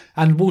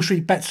 And Wall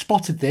Street Bets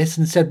spotted this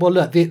and said, well,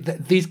 look,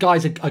 these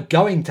guys are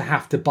going to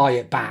have to buy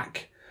it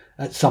back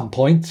at some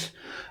point.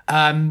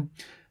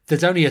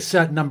 There's only a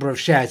certain number of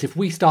shares. If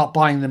we start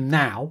buying them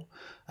now,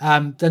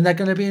 then they're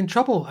going to be in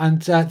trouble.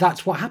 And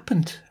that's what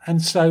happened.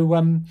 And so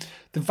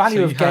the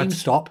value of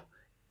GameStop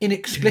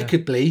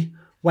inexplicably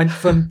went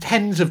from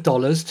tens of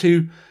dollars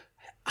to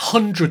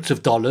hundreds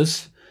of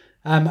dollars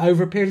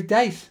over a period of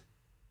days.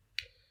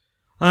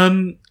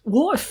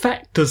 What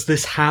effect does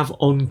this have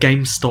on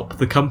GameStop,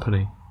 the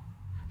company?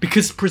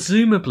 Because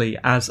presumably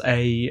as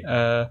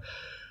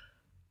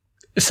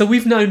so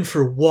we've known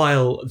for a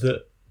while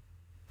that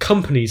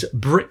companies,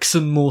 bricks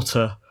and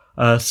mortar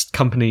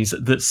companies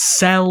that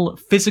sell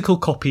physical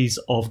copies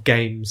of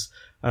games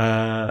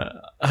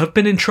have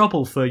been in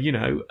trouble for,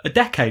 a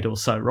decade or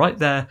so, right?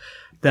 They're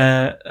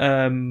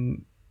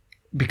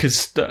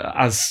because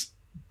as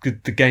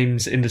the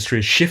games industry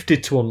has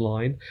shifted to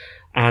online,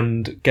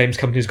 and games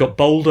companies got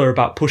bolder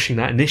about pushing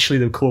that. Initially,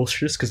 they were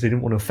cautious because they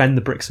didn't want to offend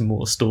the bricks and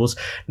mortar stores.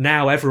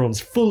 Now everyone's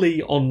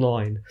fully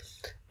online.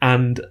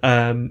 And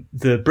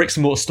the bricks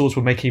and mortar stores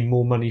were making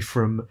more money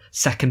from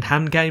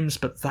second-hand games,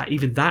 but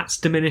that's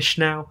diminished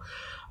now.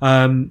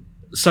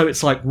 So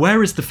it's like,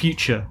 where is the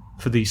future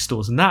for these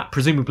stores? And that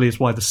presumably is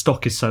why the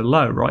stock is so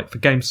low, right, for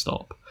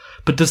GameStop.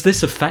 But does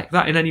this affect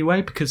that in any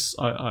way? Because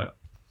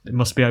it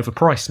must be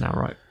overpriced now,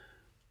 right?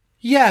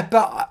 Yeah,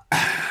 but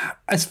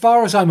as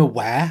far as I'm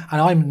aware, and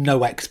I'm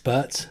no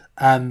expert,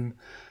 a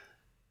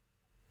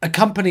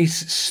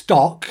company's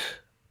stock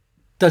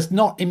does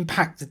not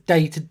impact the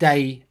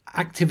day-to-day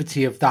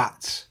activity of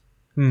that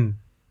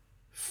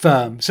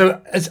firm.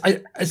 So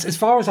as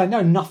far as I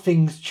know,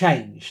 nothing's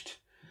changed,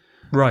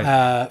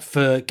 right?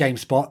 For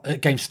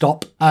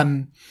GameStop.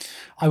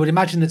 I would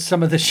imagine that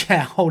some of the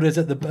shareholders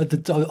of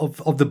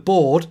the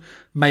board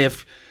may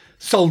have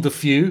sold a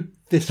few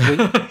this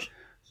week.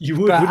 You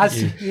would, wouldn't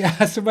you? Yeah,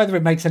 as to whether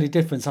it makes any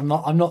difference, I'm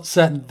not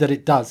certain that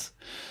it does.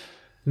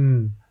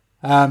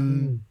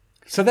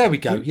 So there we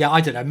go. Yeah, I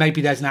don't know. Maybe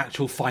there's an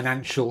actual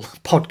financial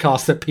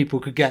podcast that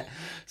people could get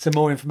some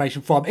more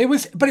information from. It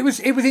was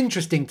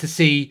interesting to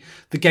see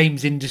the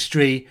games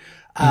industry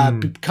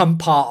become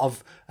part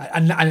of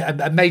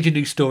a major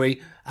news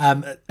story,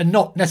 and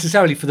not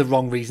necessarily for the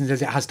wrong reasons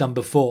as it has done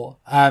before.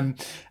 And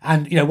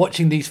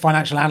watching these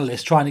financial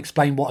analysts try and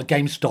explain what a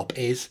GameStop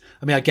is.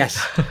 I mean, I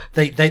guess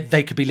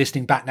they could be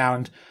listening back now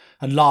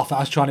and laugh at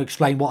us trying to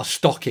explain what a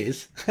stock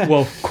is.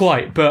 Well,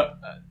 quite, but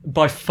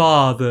by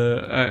far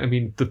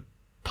the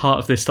part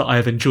of this that I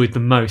have enjoyed the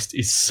most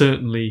is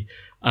certainly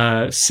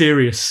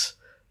serious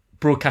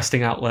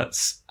broadcasting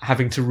outlets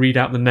having to read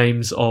out the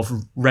names of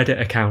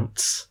Reddit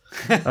accounts.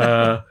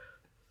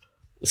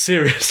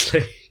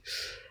 Seriously.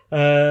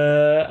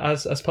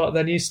 As part of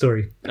their news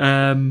story.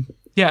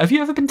 Yeah, have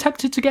you ever been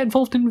tempted to get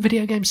involved in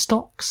video game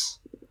stocks?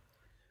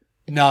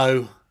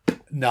 No.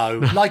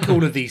 Like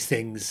all of these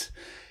things,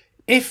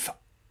 if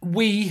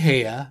we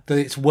hear that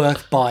it's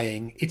worth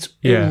buying, it's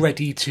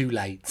already too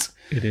late.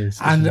 It is.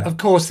 And of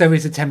course, there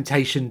is a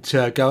temptation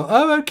to go,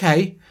 oh,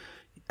 okay.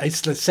 It's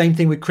the same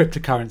thing with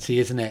cryptocurrency,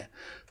 isn't it?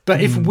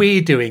 But if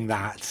we're doing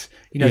that,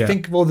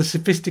 think of all the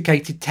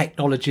sophisticated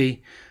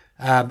technology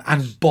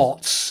and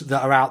bots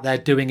that are out there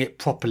doing it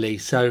properly.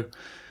 So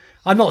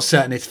I'm not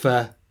certain it's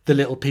for the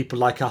little people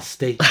like us,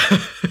 Steve.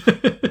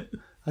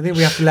 I think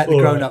we have to let the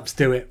grown-ups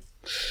do it.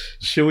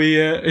 Shall we?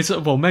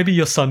 Maybe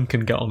your son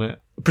can get on it.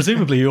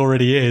 Presumably, he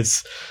already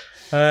is.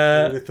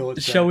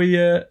 Shall we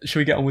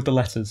get on with the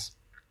letters?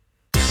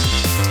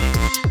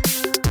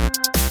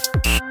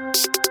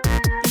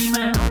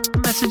 Email,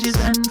 messages,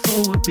 and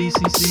forward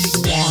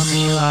BCC.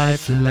 One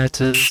Life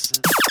letters.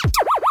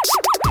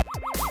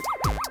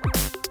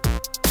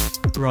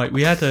 Right,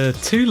 we had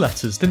 2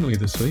 letters, didn't we,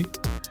 this week?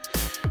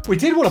 We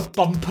did. What a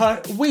bumper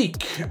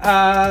week.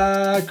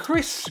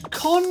 Chris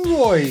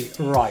Conroy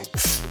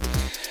writes,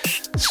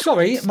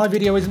 sorry, my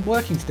video isn't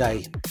working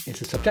today. It's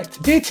the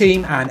subject. Dear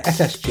team and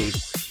SSG,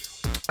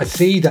 I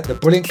see that the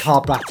brilliant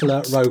card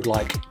battler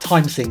roguelike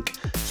TimeSync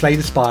Slay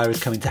the Spire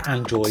is coming to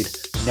Android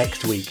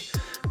next week,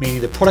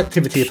 meaning the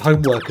productivity of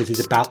home workers is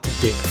about to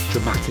dip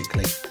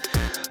dramatically.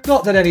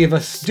 Not that any of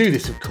us do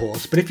this, of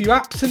course, but if you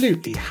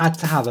absolutely had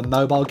to have a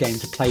mobile game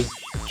to play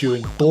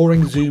during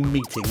boring Zoom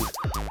meetings,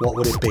 what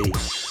would it be?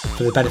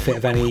 For the benefit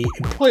of any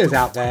employers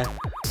out there,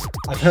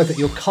 I've heard that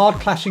your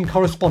card-clashing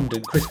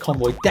correspondent, Chris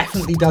Conroy,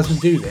 definitely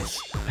doesn't do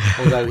this,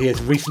 although he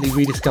has recently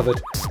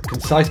rediscovered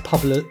Concise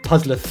Puzzler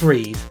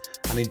 3s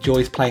and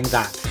enjoys playing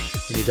that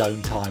in his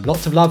own time.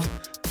 Lots of love,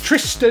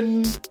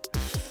 Tristan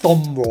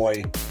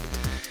Thomroy.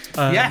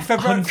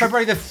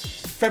 February the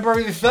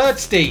 3rd,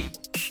 Steve.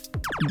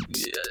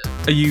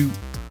 Are you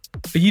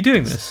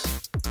doing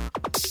this?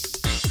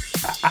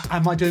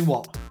 Am I doing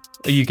what?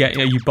 Are you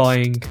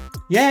buying?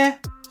 Yeah,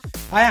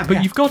 I am.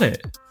 But you've got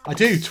it. I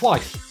do,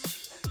 twice.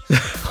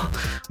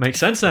 Makes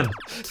sense then.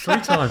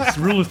 3 times.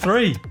 Rule of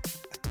 3.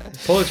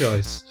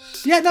 Apologise.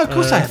 Yeah, no, of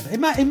course I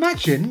am.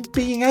 Imagine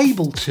being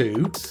able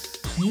to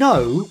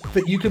know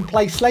that you can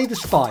play Slay the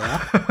Spire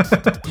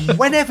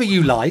whenever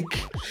you like,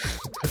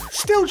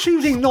 still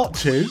choosing not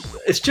to.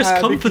 It's just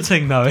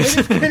comforting though,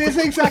 isn't it? It is,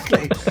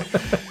 exactly.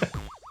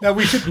 Now,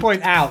 we should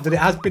point out that it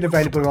has been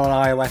available on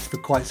iOS for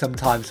quite some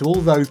time, so all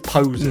those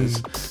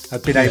posers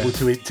have been able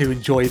to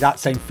enjoy that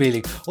same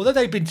feeling. Although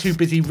they've been too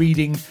busy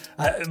reading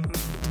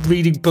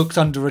books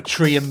under a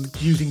tree and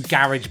using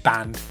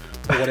GarageBand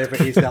or whatever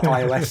it is that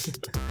iOS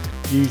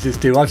users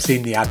do. I've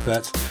seen the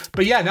adverts,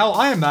 but yeah, no,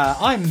 I am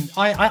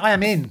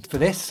in for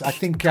this. I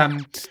think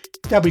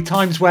there'll be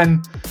times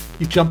when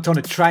you've jumped on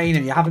a train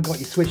and you haven't got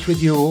your Switch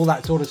with you, all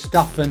that sort of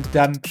stuff, and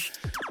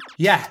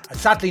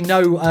sadly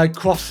no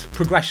cross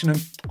progression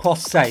and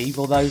cross save,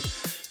 although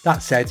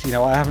that said,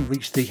 I haven't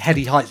reached the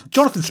heady heights.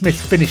 Jonathan Smith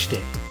finished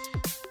it.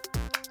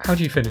 How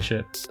do you finish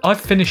it?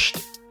 I've finished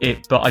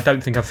it, but I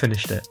don't think I've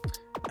finished it.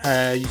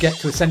 You get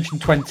to Ascension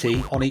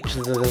 20 on each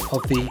of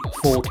the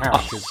 4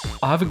 characters.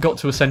 I haven't got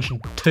to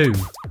Ascension 2,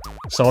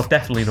 so I've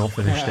definitely not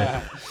finished it.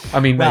 I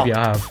mean, maybe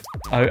I have.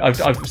 I've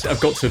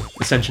got to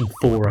Ascension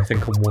 4, I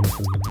think, on one of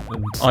them,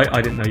 and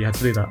I didn't know you had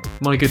to do that.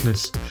 My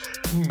goodness.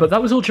 But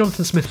that was all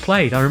Jonathan Smith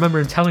played. I remember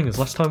him telling us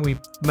last time we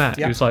met.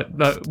 He was like,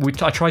 no,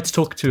 I tried to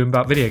talk to him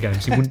about video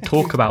games. He wouldn't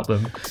talk about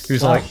them. He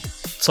was like,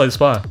 Slay the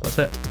Spire, that's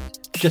it.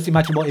 Just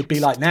imagine what it'd be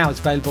like now. It's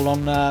available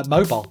on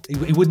mobile.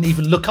 He wouldn't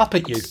even look up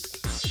at you.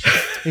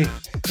 He'd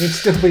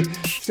still be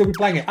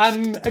playing it. I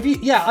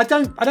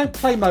don't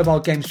play mobile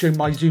games during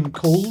my Zoom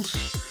calls.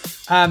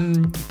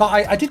 But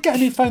I did get a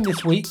new phone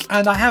this week,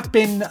 and I have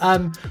been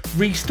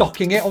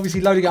restocking it,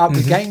 obviously loading it up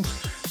with games.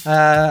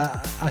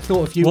 I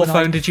thought of you. What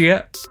phone did you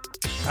get?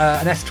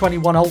 An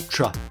S21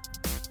 Ultra.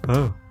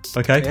 Oh,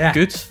 okay,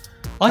 good.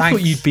 I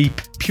thought you'd be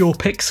pure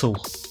pixel.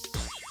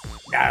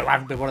 No, I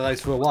haven't been one of those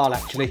for a while,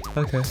 actually.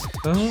 Okay.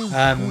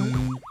 I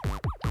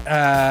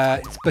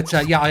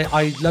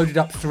loaded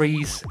up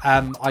 3s.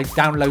 I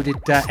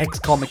downloaded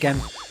XCOM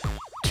again.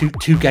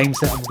 Two games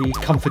that would be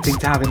comforting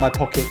to have in my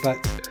pocket, but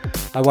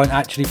I won't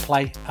actually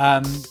play.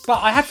 But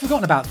I had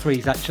forgotten about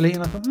 3s, actually,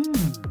 and I thought,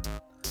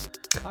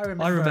 I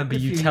remember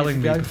you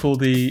telling me before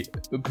the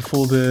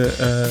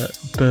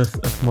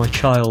birth of my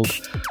child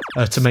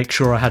to make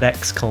sure I had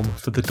XCOM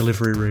for the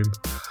delivery room.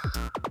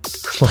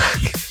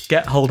 Like,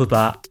 get hold of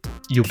that,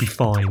 you'll be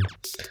fine.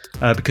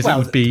 Because it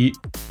would be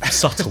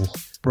subtle,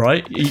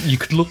 right? You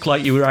could look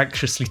like you were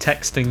anxiously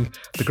texting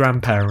the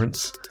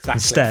grandparents. Exactly.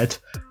 Instead,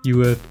 you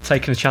were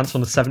taking a chance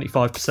on a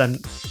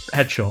 75%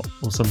 headshot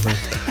or something.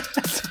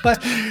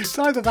 It's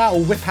either that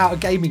or whip out a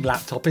gaming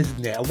laptop,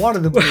 isn't it? And one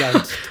of them,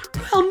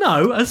 Well,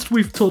 no, as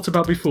we've talked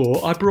about before,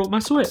 I brought my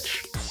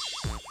Switch.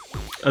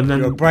 And then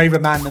you're a braver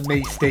man than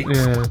me, Steve.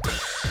 Yeah.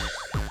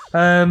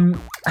 To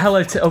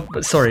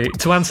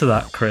answer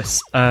that,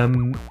 Chris,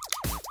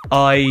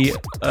 I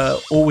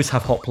always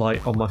have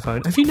Hoplite on my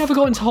phone. Have you never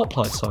got into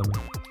Hoplite, Simon?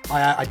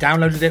 I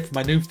downloaded it for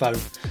my new phone.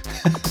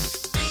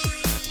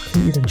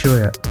 think you'd enjoy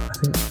it. I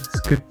think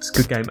it's a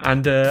good game.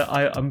 And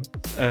I'm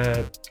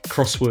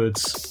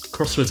crosswords.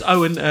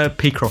 Oh, and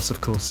Picross,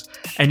 of course.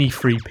 Any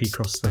free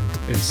Picross thing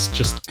is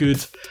just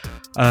good.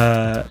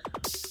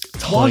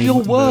 While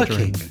you're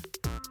working.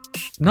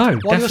 No, while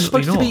definitely you're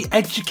supposed not. to be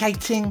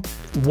educating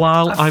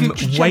while I'm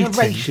waiting.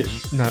 Generation.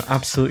 No,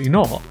 absolutely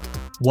not.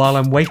 While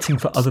I'm waiting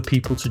for other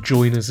people to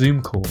join a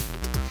Zoom call.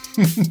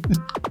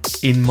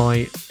 in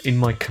my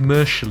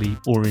commercially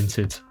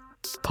oriented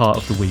part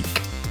of the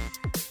week.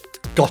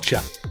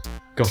 Gotcha.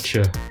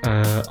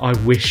 I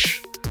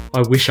wish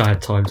I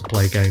had time to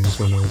play games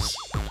when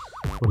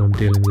I'm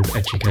dealing with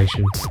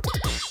education.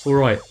 All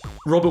right.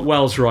 Robert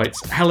Wells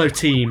writes, "Hello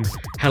team,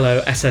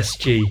 hello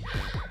SSG.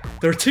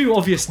 There are two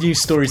obvious news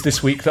stories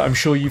this week that I'm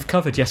sure you've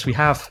covered." Yes, we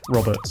have,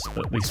 Robert.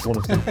 At least one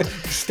of them.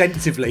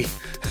 Extensively.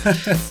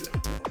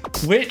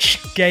 Which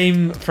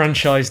game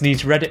franchise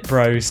needs Reddit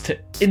bros to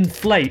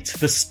inflate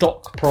the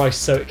stock price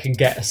so it can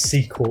get a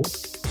sequel?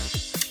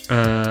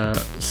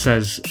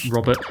 Says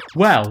Robert.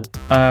 Well,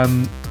 I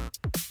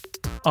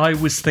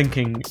was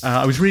thinking.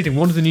 I was reading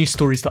one of the news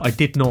stories that I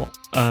did not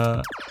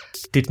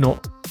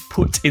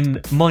put in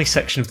my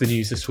section of the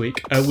news this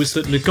week. Was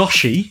that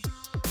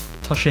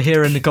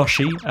Toshihiro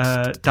Nagoshi,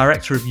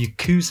 director of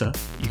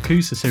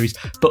Yakuza series,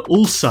 but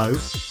also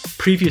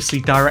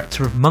previously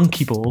director of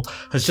Monkey Ball,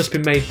 has just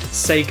been made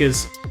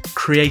Sega's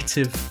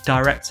creative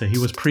director. He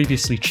was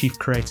previously chief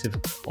creative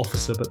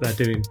officer, but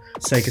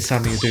Sega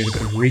Sammy are doing a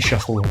bit of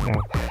reshuffle right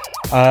now.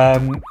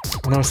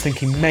 And I was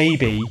thinking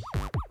maybe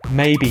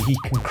he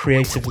can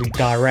creatively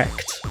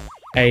direct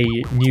a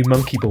new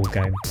Monkey Ball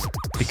game,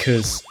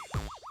 because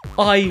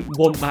I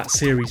want that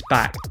series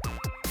back.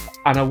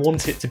 And I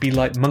want it to be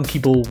like Monkey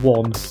Ball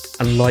 1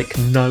 and like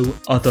no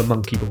other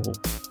Monkey Ball,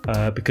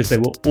 because they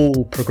were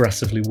all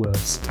progressively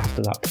worse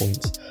after that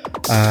point.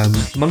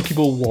 Monkey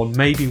Ball 1,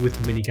 maybe with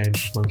the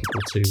minigames of Monkey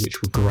Ball 2,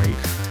 which were great.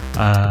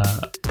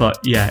 But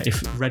yeah, if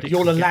Reddit...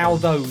 You'll allow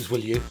those, will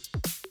you?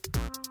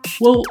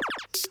 Well,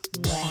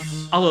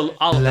 I'll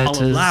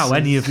allow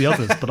any of the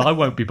others, but I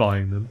won't be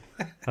buying them.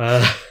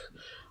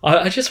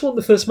 I just want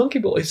the first Monkey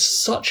Ball. It's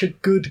such a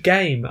good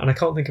game, and I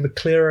can't think of a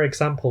clearer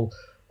example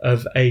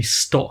of a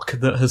stock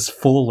that has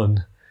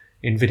fallen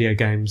in video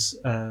games,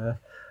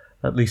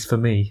 at least for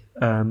me,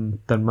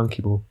 than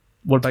Monkey Ball.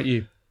 What about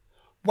you?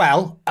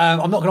 Well,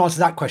 I'm not going to answer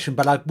that question,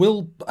 but I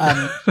will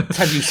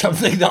tell you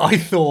something that I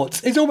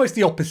thought is almost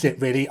the opposite,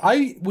 really.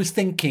 I was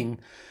thinking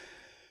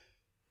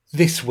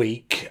this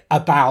week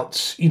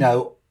about,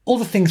 all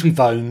the things we've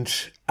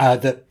owned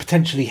that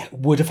potentially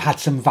would have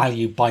had some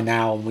value by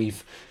now, and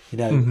we've,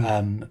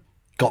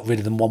 got rid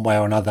of them one way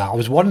or another. I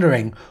was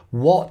wondering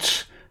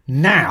what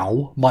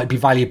now might be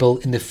valuable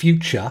in the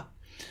future,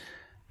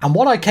 and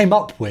what I came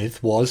up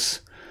with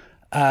was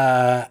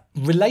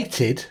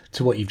related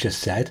to what you've just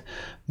said.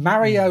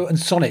 Mario and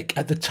Sonic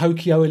at the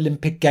Tokyo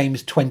Olympic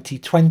Games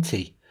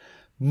 2020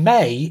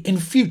 may in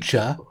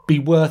future be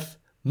worth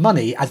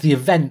money, as the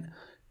event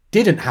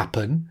didn't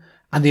happen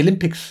and the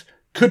Olympics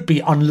could be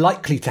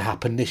unlikely to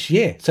happen this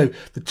year. So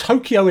the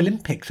Tokyo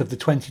Olympics of the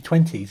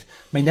 2020s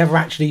may never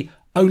actually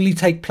only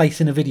take place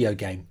in a video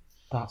game.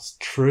 That's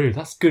true.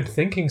 That's good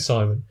thinking,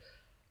 Simon.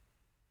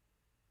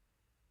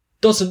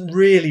 Doesn't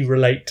really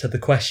relate to the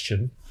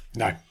question.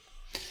 No.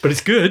 But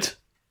it's good.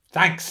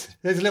 Thanks.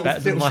 There's a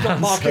little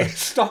stock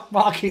stock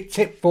market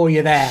tip for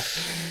you there.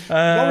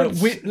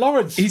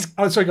 Lawrence.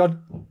 Sorry, go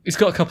on. He's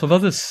got a couple of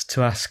others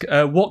to ask.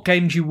 What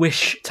game do you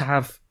wish to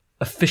have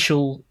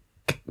official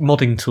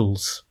modding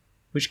tools?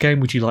 Which game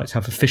would you like to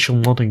have official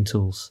modding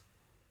tools?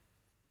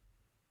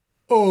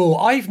 Oh,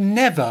 I've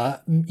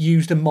never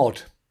used a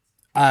mod.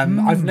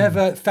 I've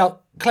never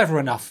felt clever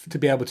enough to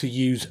be able to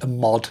use a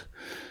mod.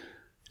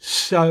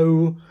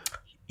 So,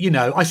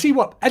 I see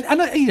what... And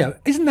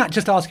isn't that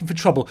just asking for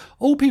trouble?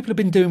 All people have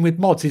been doing with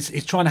mods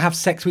is trying to have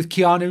sex with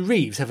Keanu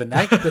Reeves, haven't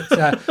they?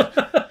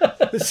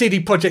 That the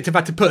CD Projekt have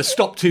had to put a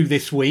stop to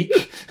this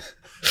week.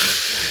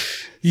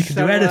 You can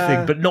do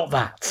anything, but not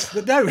that.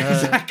 No,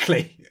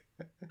 exactly.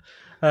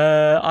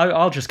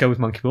 I'll just go with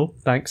Monkey Ball.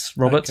 Thanks,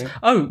 Robert. Okay.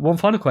 Oh, one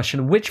final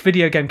question. Which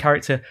video game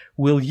character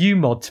will you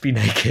mod to be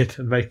naked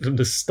and make them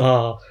the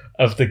star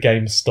of the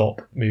GameStop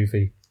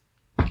movie?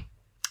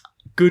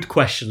 Good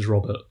questions,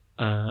 Robert.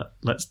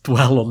 Let's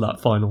dwell on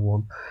that final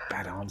one.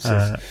 Bad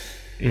answers.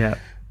 Yeah.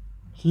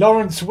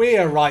 Lawrence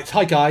Weir writes,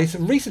 "Hi guys,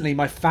 recently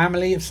my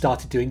family have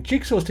started doing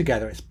jigsaws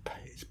together. It's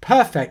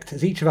perfect,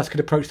 as each of us could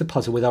approach the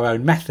puzzle with our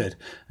own method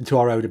and to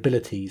our own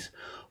abilities.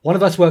 One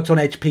of us works on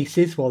edge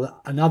pieces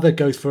while another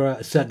goes for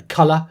a certain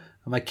colour,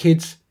 and my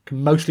kids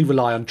can mostly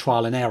rely on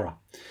trial and error.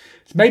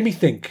 It's made me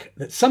think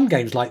that some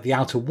games like The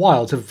Outer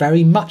Wilds are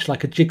very much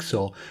like a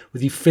jigsaw,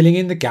 with you filling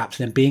in the gaps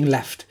and then being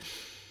left.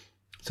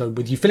 So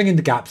with you filling in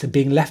the gaps and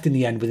being left in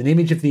the end with an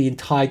image of the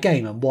entire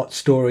game and what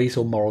stories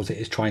or morals it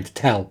is trying to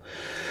tell.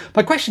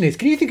 My question is,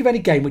 can you think of any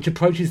game which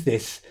approaches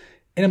this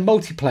in a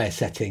multiplayer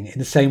setting in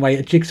the same way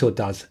a jigsaw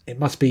does? It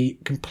must be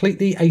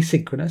completely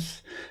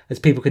asynchronous, as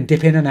people can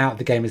dip in and out of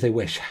the game as they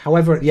wish.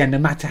 However, at the end, no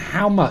matter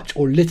how much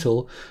or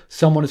little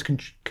someone has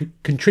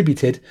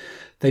contributed,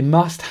 they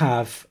must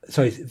have,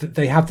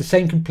 they have the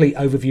same complete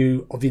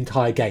overview of the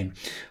entire game.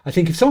 I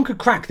think if someone could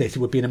crack this, it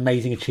would be an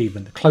amazing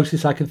achievement. The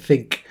closest I can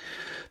think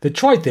that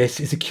tried this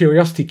is a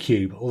Curiosity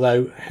Cube,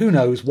 although who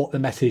knows what the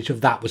message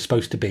of that was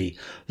supposed to be.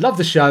 Love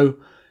the show.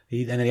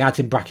 And then he adds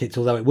in brackets,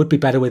 although it would be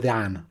better with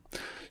Anne.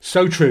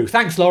 So true.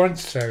 Thanks,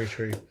 Lawrence. Very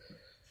true.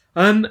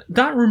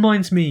 That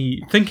reminds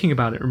me, thinking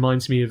about it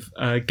reminds me of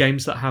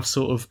games that have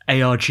sort of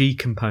ARG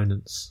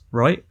components,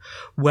 right?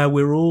 Where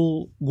we're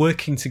all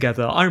working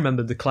together. I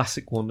remember the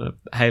classic one,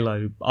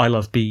 Halo, I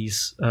Love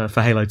Bees,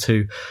 for Halo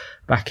 2,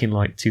 back in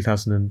like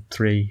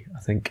 2003, I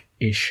think,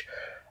 ish.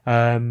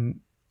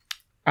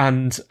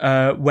 And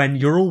when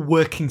you're all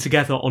working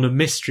together on a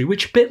mystery,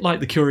 which a bit like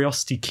the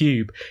Curiosity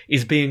Cube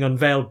is being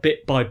unveiled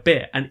bit by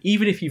bit, and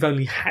even if you've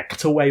only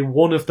hacked away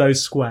one of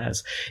those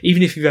squares,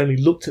 even if you've only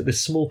looked at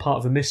this small part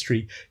of a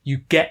mystery, you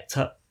get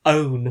to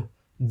own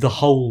the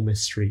whole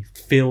mystery,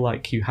 feel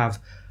like you have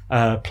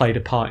played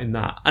a part in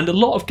that. And a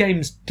lot of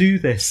games do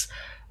this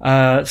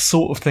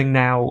sort of thing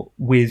now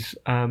with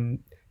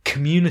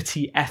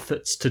community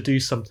efforts to do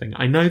something.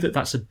 I know that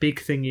that's a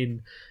big thing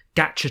in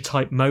gacha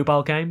type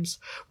mobile games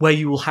where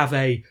you will have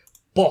a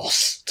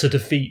boss to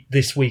defeat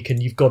this week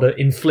and you've got to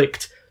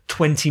inflict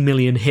 20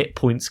 million hit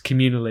points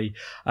communally.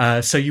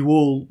 So you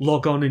all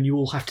log on and you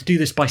all have to do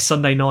this by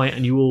Sunday night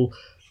and you all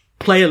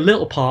play a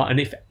little part. And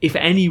if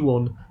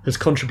anyone has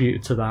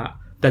contributed to that,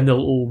 then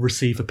they'll all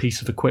receive a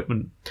piece of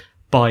equipment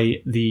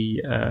by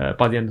the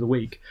end of the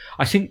week.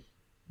 I think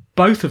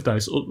both of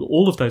those,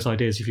 all of those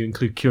ideas, if you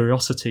include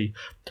Curiosity,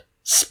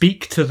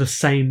 speak to the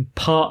same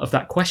part of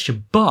that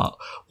question. But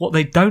what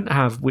they don't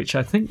have, which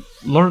I think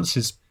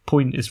Lawrence's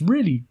point is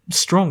really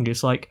strong,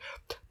 is like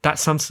that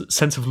sense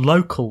of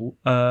local,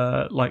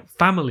 like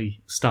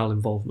family style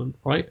involvement,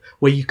 right?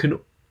 Where you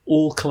can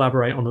all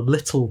collaborate on a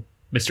little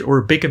mystery or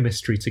a bigger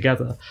mystery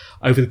together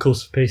over the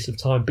course of a piece of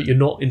time, but you're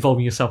not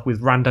involving yourself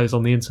with randos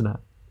on the internet,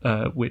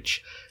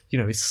 which, you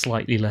know, is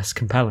slightly less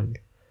compelling.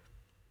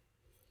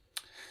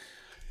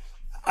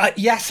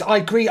 Yes, I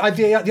agree.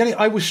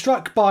 I was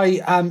struck by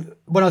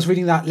when I was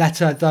reading that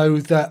letter, though,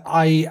 that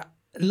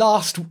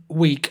last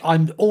week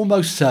I'm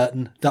almost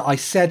certain that I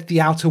said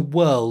the Outer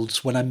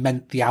Worlds when I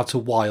meant the Outer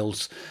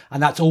Wilds,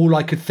 and that's all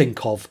I could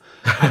think of.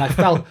 And I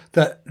felt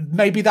that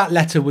maybe that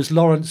letter was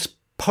Lawrence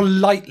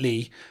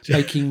politely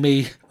making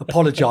me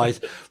apologise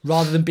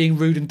rather than being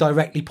rude and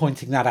directly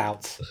pointing that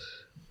out.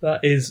 That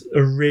is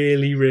a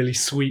really, really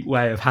sweet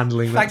way of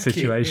handling that Thank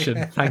situation.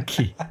 you. Thank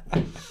you.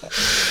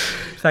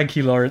 Thank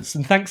you, Lawrence.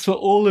 And thanks for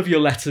all of your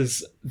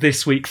letters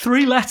this week.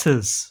 3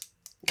 letters.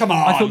 Come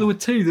on. I thought there were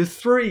 2. There's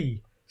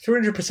 3.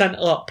 300%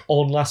 up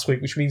on last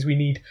week, which means we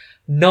need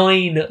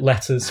 9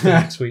 letters for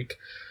next week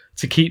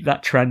to keep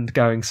that trend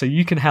going. So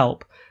you can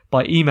help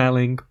by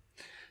emailing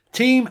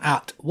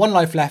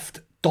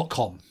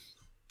team@onelifeleft.com.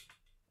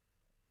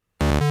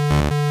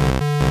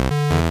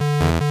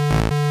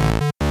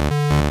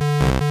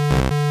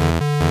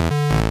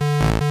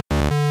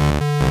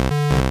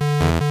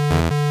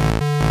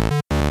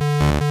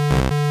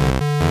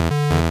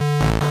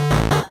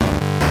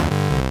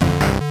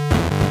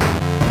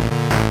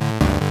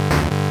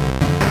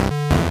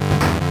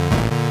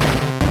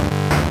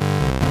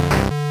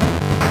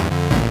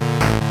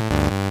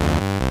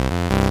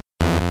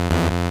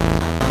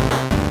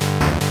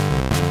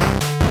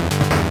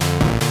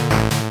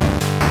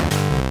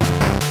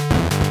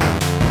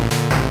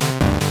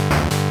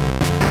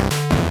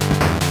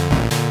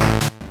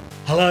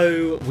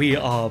 We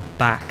are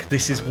back.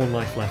 This is One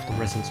Life Left on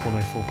Resonance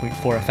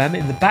 104.4 FM.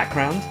 In the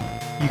background,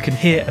 you can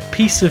hear a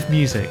piece of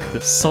music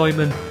that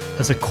Simon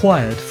has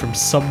acquired from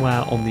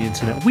somewhere on the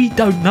internet. We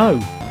don't know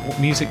what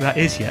music that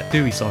is yet,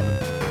 do we, Simon?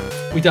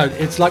 We don't.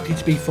 It's likely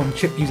to be from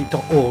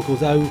chipmusic.org,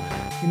 although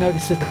you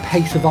notice that the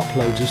pace of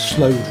uploads has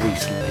slowed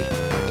recently.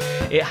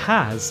 It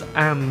has,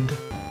 and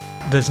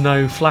there's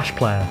no Flash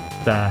player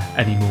there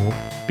anymore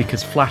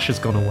because Flash has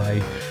gone away,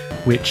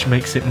 which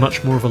makes it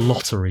much more of a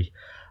lottery.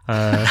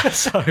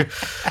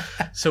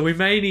 So we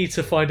may need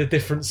to find a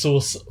different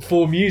source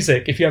for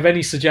music. If you have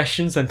any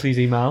suggestions, then please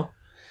email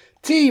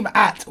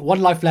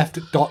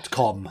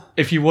team@onelifeleft.com.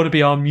 If you want to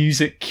be our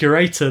music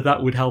curator,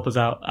 that would help us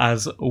out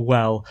as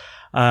well.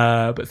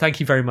 But thank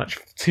you very much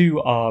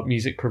to our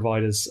music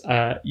providers.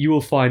 You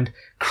will find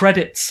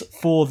credits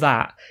for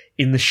that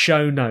in the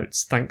show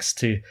notes, thanks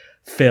to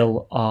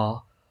Phil,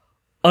 our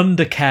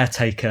under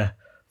caretaker,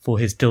 for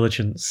his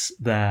diligence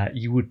there.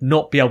 You would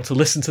not be able to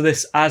listen to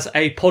this as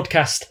a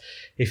podcast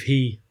if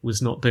he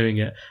was not doing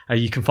it.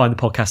 You can find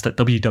the podcast at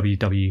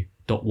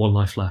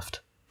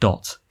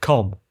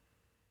www.onelifeleft.com.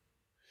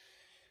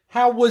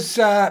 How was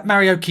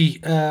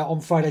karaoke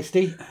on Friday,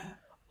 Steve?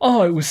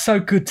 Oh, it was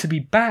so good to be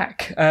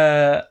back.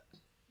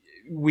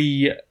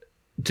 We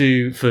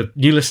do, for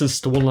new listeners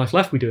to One Life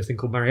Left, we do a thing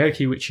called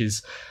karaoke, which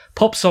is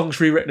pop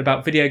songs rewritten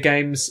about video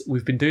games.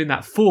 We've been doing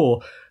that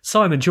for...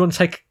 Simon, do you want to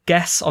take a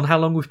guess on how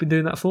long we've been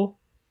doing that for?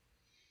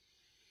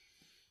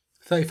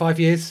 35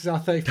 years is our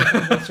 35th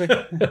anniversary.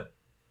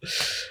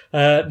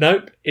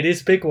 Nope, it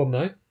is a big one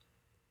though.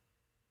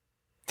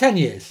 10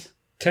 years.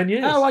 10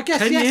 years. Oh, I guess,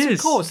 10 yes, years.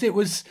 of course. It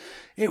was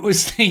It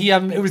was the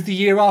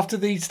year after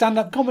the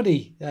stand-up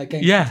comedy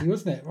game, Yeah,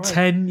 wasn't it? Right.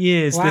 10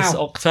 years this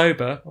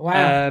October.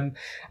 Wow.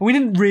 We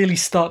didn't really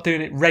start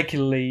doing it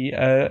regularly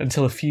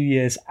until a few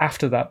years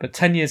after that, but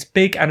 10 years,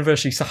 big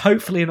anniversary. So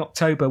hopefully in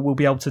October we'll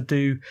be able to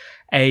do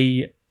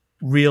a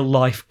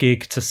real-life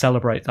gig to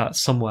celebrate that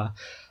somewhere.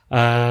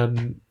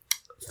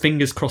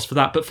 Fingers crossed for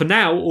that. But for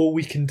now, all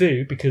we can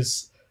do,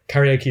 because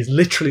karaoke is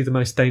literally the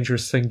most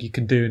dangerous thing you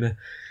can do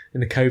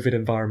in a COVID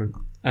environment.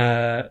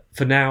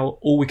 For now,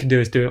 all we can do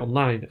is do it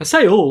online. I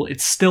say all,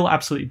 it's still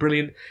absolutely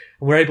brilliant.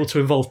 And we're able to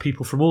involve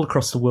people from all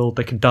across the world.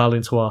 They can dial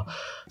into our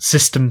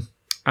system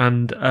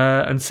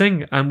and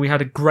sing. And we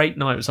had a great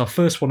night. It was our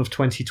first one of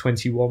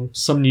 2021.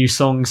 Some new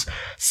songs,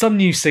 some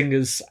new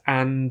singers,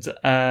 and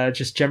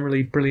just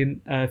generally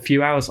brilliant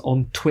few hours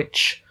on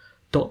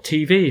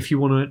twitch.tv if you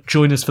want to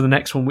join us for the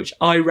next one, which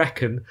I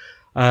reckon,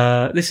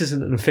 this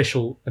isn't an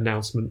official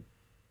announcement,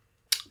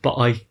 but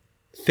I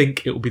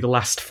think it will be the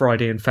last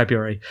Friday in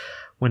February,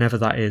 whenever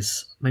that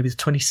is. Maybe the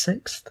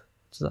 26th?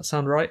 Does that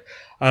sound right?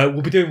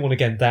 We'll be doing one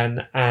again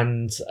then,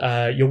 and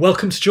you're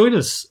welcome to join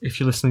us if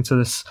you're listening to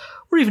this,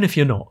 or even if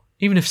you're not,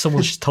 even if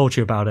someone's just told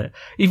you about it,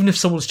 even if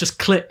someone's just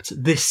clipped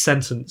this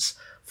sentence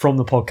from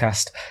the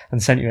podcast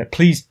and sent you it.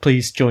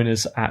 Please join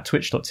us at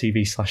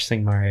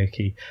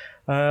twitch.tv/singmarioke.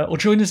 Or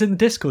join us in the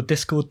Discord,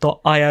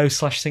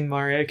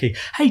 discord.io/singmarioke.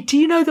 Hey, do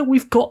you know that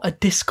we've got a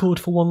Discord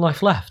for One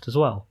Life Left as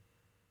well?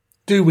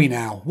 Do we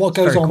now? What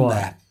goes on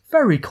there?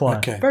 Very quiet.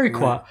 Okay, very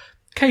quiet.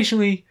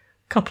 Occasionally,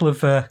 couple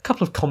of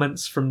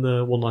comments from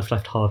the One Life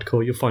Left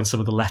hardcore. You'll find some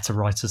of the letter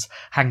writers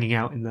hanging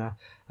out in there.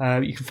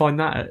 You can find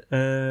that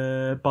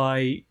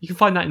you can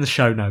find that in the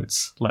show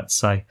notes, let's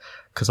say,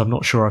 because I'm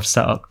not sure I've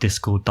set up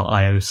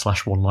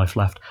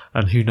discord.io/onelifeleft,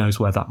 and who knows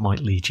where that might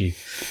lead you.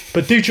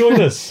 But do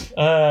join us.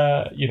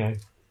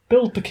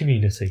 Build the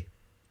community.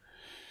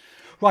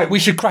 Right, we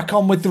should crack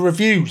on with the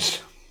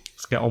reviews.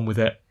 Let's get on with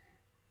it.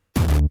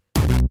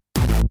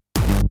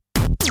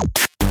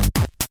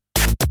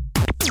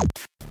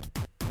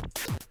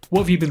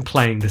 What have you been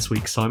playing this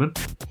week, Simon?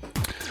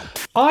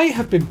 I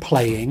have been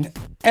playing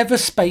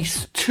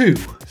Everspace 2,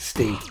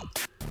 Steve.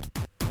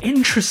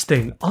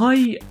 Interesting.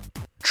 I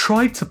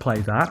tried to play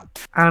that,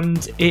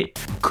 and it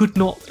could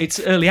not. It's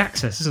early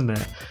access, isn't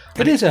it?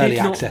 It is early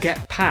access. access. Did not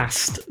get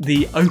past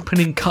the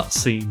opening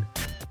cutscene,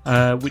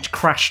 which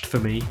crashed for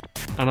me,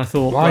 and I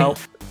thought, well,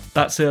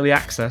 that's early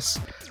access.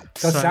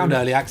 Does sound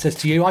early access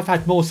to you. I've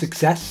had more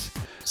success.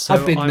 So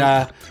I've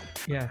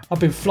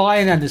been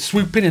flying and a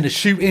swooping and a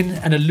shooting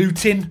and a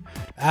looting,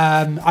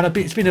 and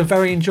it's been a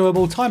very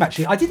enjoyable time.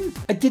 Actually, I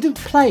didn't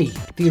play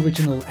the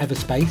original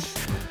Everspace,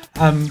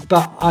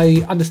 but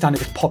I understand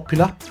it was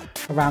popular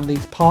around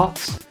these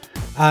parts.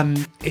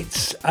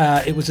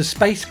 It was a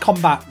space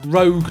combat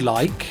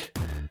roguelike,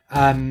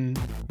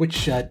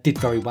 which did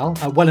very well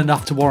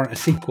enough to warrant a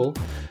sequel.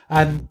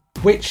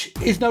 Which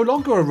is no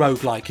longer a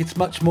roguelike. It's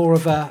much more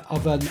of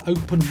an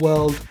open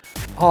world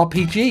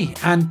RPG,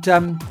 and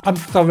I'm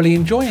thoroughly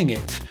enjoying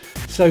it.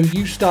 So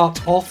you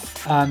start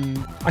off,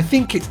 I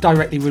think it's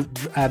directly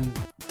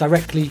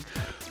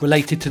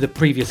related to the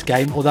previous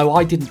game, although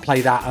I didn't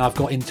play that and I've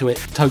got into it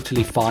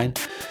totally fine.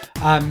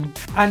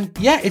 And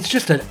yeah, it's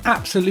just an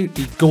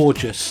absolutely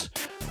gorgeous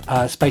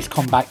space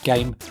combat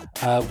game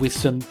with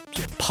some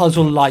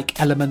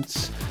puzzle-like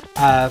elements,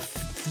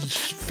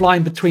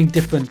 flying between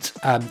different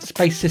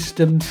space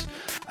systems,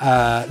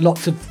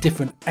 lots of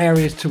different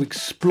areas to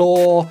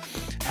explore,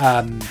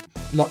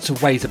 lots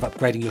of ways of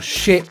upgrading your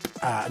ship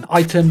and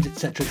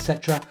items,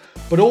 etc.,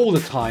 but all the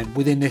time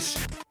within this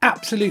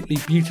absolutely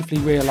beautifully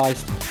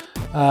realised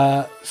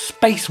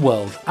space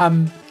world.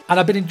 And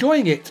I've been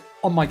enjoying it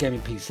on my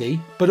gaming PC,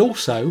 but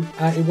also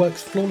it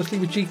works flawlessly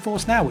with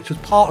GeForce Now, which was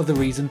part of the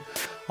reason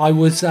I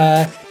was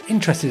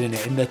interested in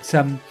it, in that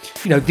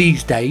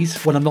these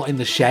days when I'm not in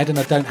the shed and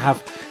I don't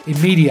have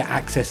immediate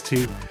access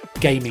to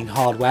gaming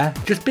hardware,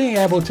 just being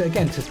able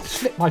to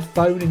slip my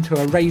phone into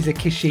a Razer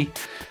Kishi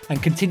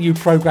and continue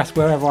progress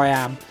wherever I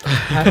am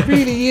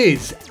really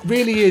is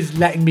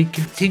letting me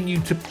continue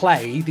to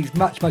play these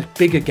much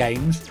bigger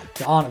games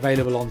that aren't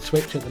available on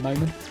Switch at the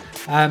moment,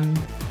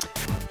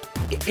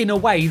 in a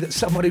way that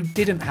someone who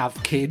didn't have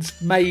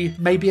kids may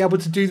be able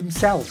to do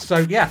themselves. So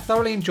yeah,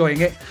 thoroughly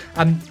enjoying it.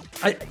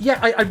 I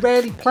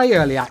rarely play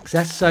early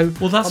access, so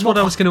well, that's what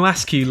I was going to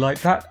ask you.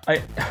 Like that,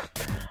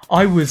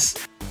 I was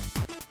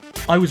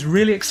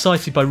really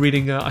excited by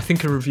reading I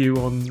think a review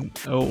on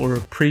or a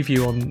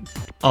preview on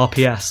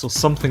RPS or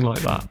something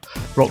like that,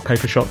 Rock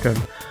Paper Shotgun.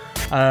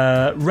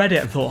 Read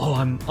it and thought, oh,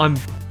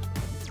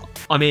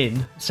 I'm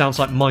in. Sounds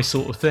like my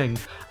sort of thing.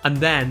 And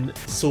then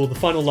saw the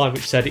final line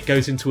which said it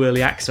goes into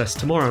early access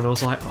tomorrow, and I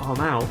was like, oh, I'm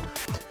out.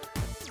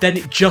 then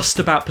it just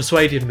about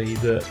persuaded me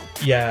that,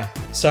 yeah.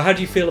 So how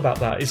do you feel about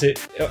that? Is it,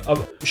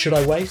 should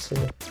I wait?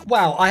 Or?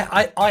 Well,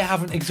 I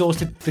haven't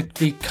exhausted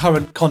the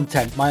current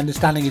content. My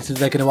understanding is that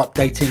they're going to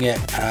updating it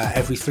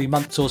every 3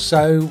 months or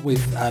so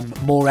with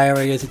more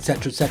areas,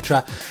 etc.,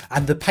 etc.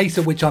 And the pace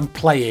at which I'm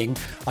playing,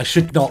 I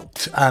should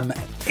not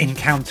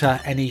encounter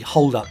any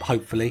hold up,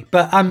 hopefully.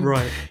 But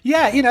right.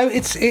 Yeah,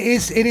 it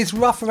is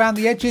rough around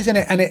the edges, and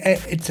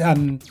it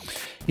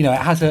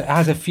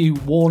has a few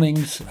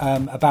warnings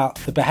about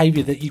the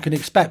behaviour that you can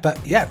expect.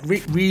 But yeah,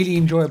 really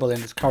enjoyable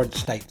in its current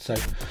state. So,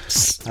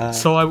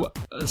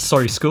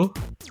 sorry, score?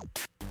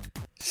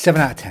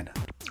 7 out of 10.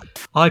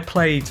 I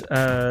played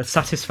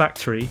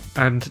Satisfactory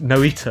and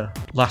Noita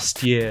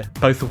last year,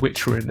 both of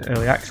which were in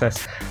early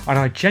access, and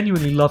I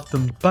genuinely loved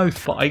them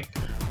both, but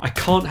I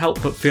can't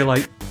help but feel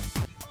like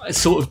I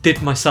sort of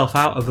did myself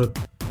out of a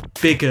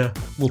bigger,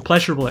 more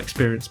pleasurable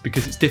experience,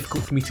 because it's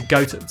difficult for me to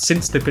go to,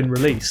 since they've been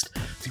released,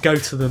 to go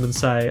to them and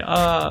say,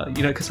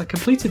 because I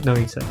completed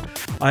Noita.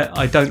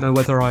 I don't know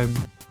whether I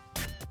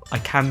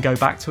can go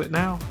back to it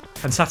now.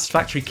 And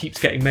Satisfactory keeps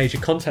getting major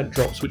content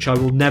drops, which I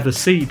will never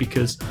see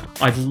because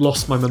I've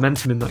lost my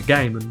momentum in that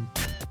game, and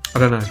I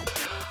don't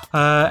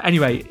know.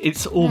 Anyway,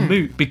 it's all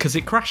moot because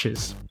it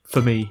crashes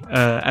for me,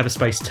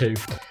 Everspace 2.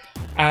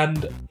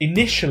 And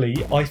initially,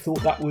 I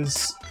thought that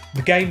was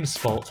the game's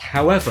fault.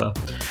 However,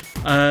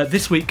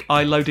 this week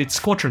I loaded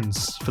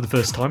Squadrons for the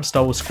first time,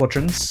 Star Wars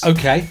Squadrons.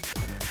 Okay.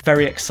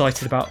 Very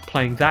excited about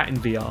playing that in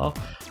VR.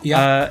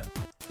 Yeah.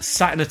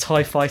 Sat in a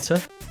TIE fighter.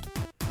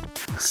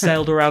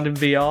 Sailed around in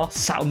VR,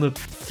 sat on the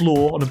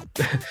floor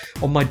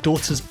on my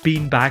daughter's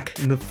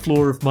beanbag in the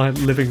floor of my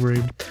living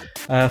room,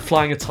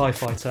 flying a TIE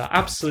fighter.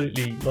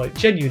 Absolutely,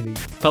 genuinely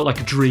felt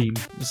like a dream.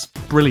 It was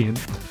brilliant.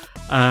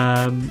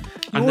 You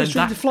always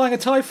dreamed of flying a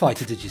TIE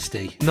fighter, did you,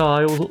 Steve? No,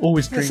 I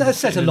always dreamed. That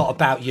says a lot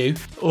about you.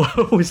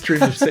 Always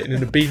dreamed of sitting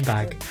in a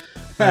beanbag.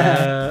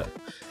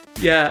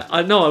 Yeah,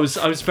 I know. I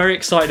was very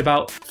excited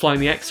about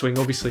flying the X-wing,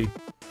 obviously,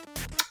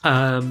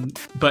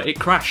 but it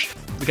crashed.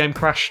 The game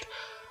crashed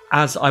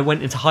as I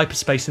went into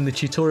hyperspace in the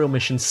tutorial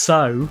mission,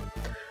 so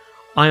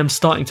I am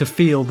starting to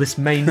feel this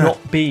may not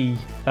be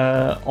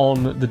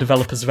on the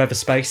developers of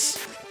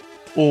Everspace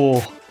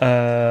or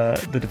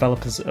the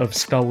developers of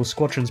Star Wars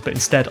Squadrons, but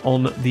instead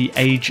on the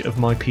age of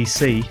my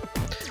PC.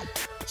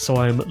 So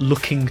I am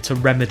looking to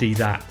remedy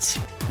that.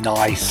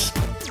 Nice.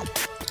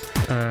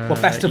 Well,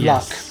 best of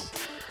luck.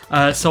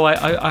 So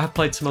I have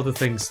played some other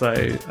things,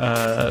 though,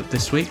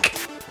 this week.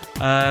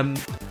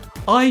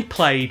 I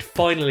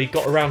finally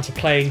got around to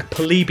playing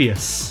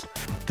Polybius,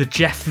 the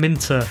Jeff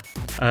Minter,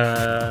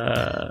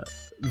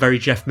 very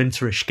Jeff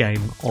Minter-ish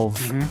game of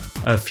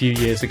a few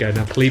years ago.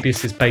 Now,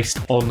 Polybius is based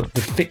on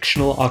the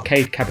fictional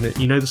arcade cabinet.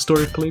 You know the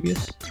story of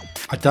Polybius?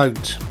 I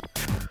don't.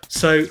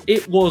 So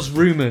it was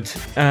rumoured,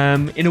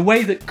 in a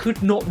way that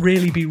could not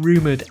really be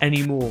rumoured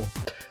anymore,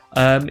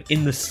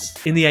 in the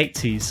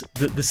 80s,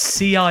 that the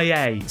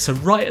CIA, so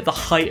right at the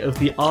height of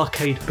the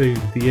arcade boom,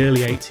 the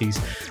early 80s,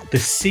 the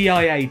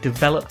CIA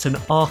developed an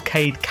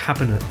arcade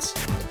cabinet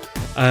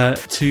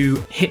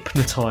to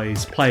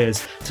hypnotise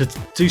players, to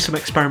do some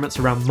experiments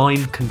around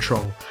mind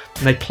control.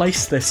 And they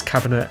placed this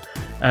cabinet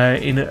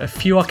in a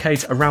few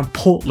arcades around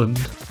Portland,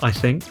 I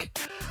think,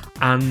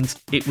 and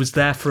it was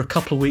there for a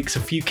couple of weeks. A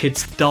few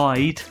kids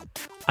died,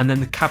 and then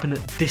the cabinet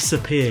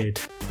disappeared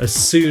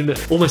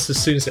almost as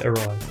soon as it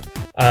arrived.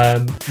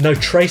 No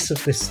trace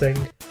of this thing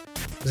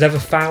was ever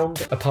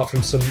found, apart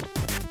from some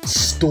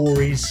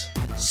stories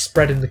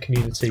spread in the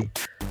community.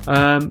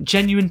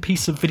 Genuine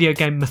piece of video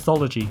game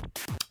mythology.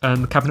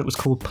 The cabinet was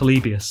called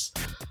Polybius.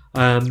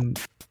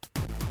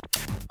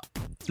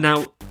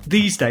 Now,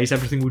 these days,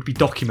 everything would be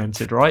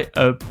documented, right?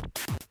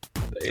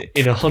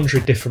 In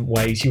 100 different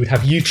ways. You would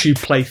have YouTube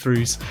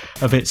playthroughs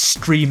of it.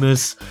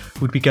 Streamers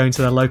would be going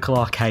to their local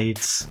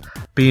arcades,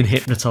 being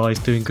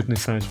hypnotised, doing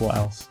goodness knows what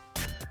else.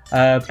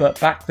 But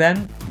back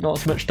then, not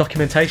as much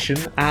documentation,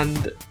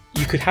 and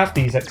you could have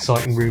these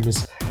exciting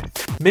rumours.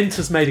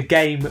 Minter's made a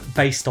game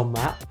based on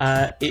that.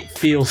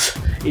 It's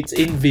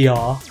in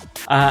VR,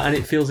 and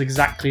it feels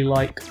exactly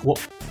like what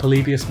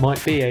Polybius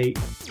might be, a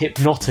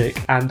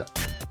hypnotic and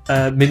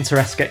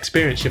Minter-esque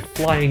experience. You're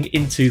flying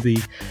into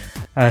the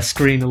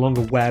screen along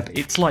a web.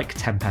 It's like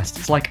Tempest.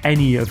 It's like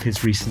any of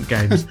his recent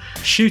games.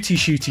 shooty,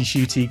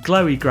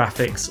 glowy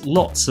graphics,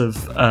 lots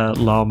of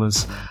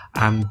llamas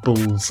and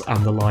bulls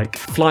and the like,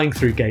 flying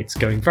through gates,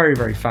 going very,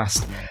 very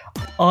fast.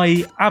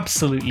 I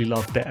absolutely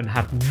loved it and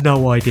had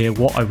no idea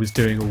what I was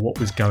doing or what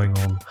was going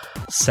on.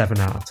 7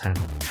 out of 10.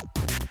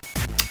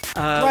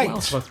 Right.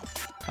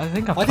 I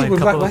think I've played a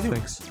couple of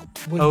things.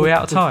 Are we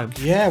out of time?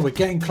 Yeah, we're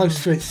getting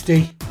close to it,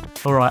 Steve.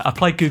 All right, I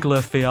played Google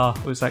Earth VR.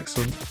 It was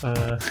excellent.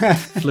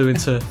 Flew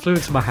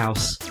into my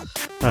house.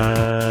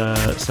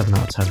 7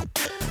 out of 10.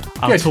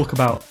 I'll talk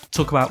about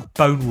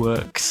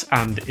Boneworks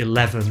and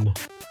 11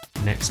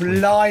 next week.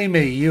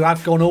 Blimey, you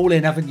have gone all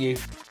in, haven't you?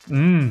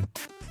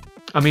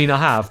 I mean, I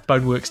have.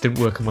 Boneworks didn't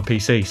work on my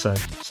PC, so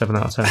 7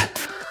 out of 10.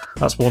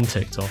 That's one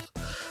ticked off.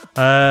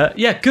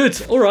 Yeah,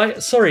 good. All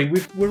right. Sorry,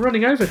 we're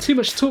running over. Too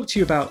much to talk to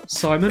you about,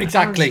 Simon.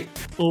 Exactly.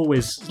 As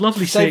always.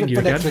 Lovely Save seeing it you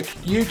for again. next week.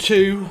 You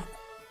too.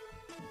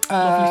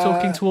 Lovely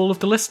talking to all of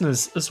the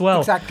listeners as well.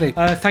 Exactly.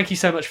 Thank you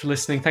so much for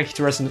listening. Thank you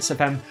to Resonance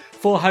FM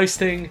for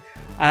hosting.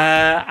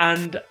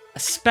 And a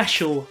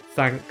special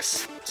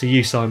thanks to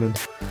you, Simon,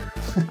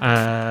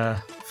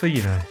 for,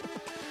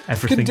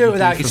 everything. Couldn't do it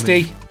without you, for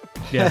me. Steve.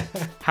 Yeah.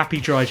 Happy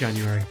dry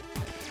January.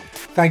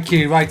 Thank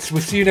you. Right,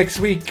 we'll see you next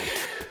week.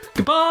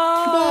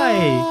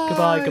 Goodbye.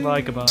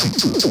 Goodbye.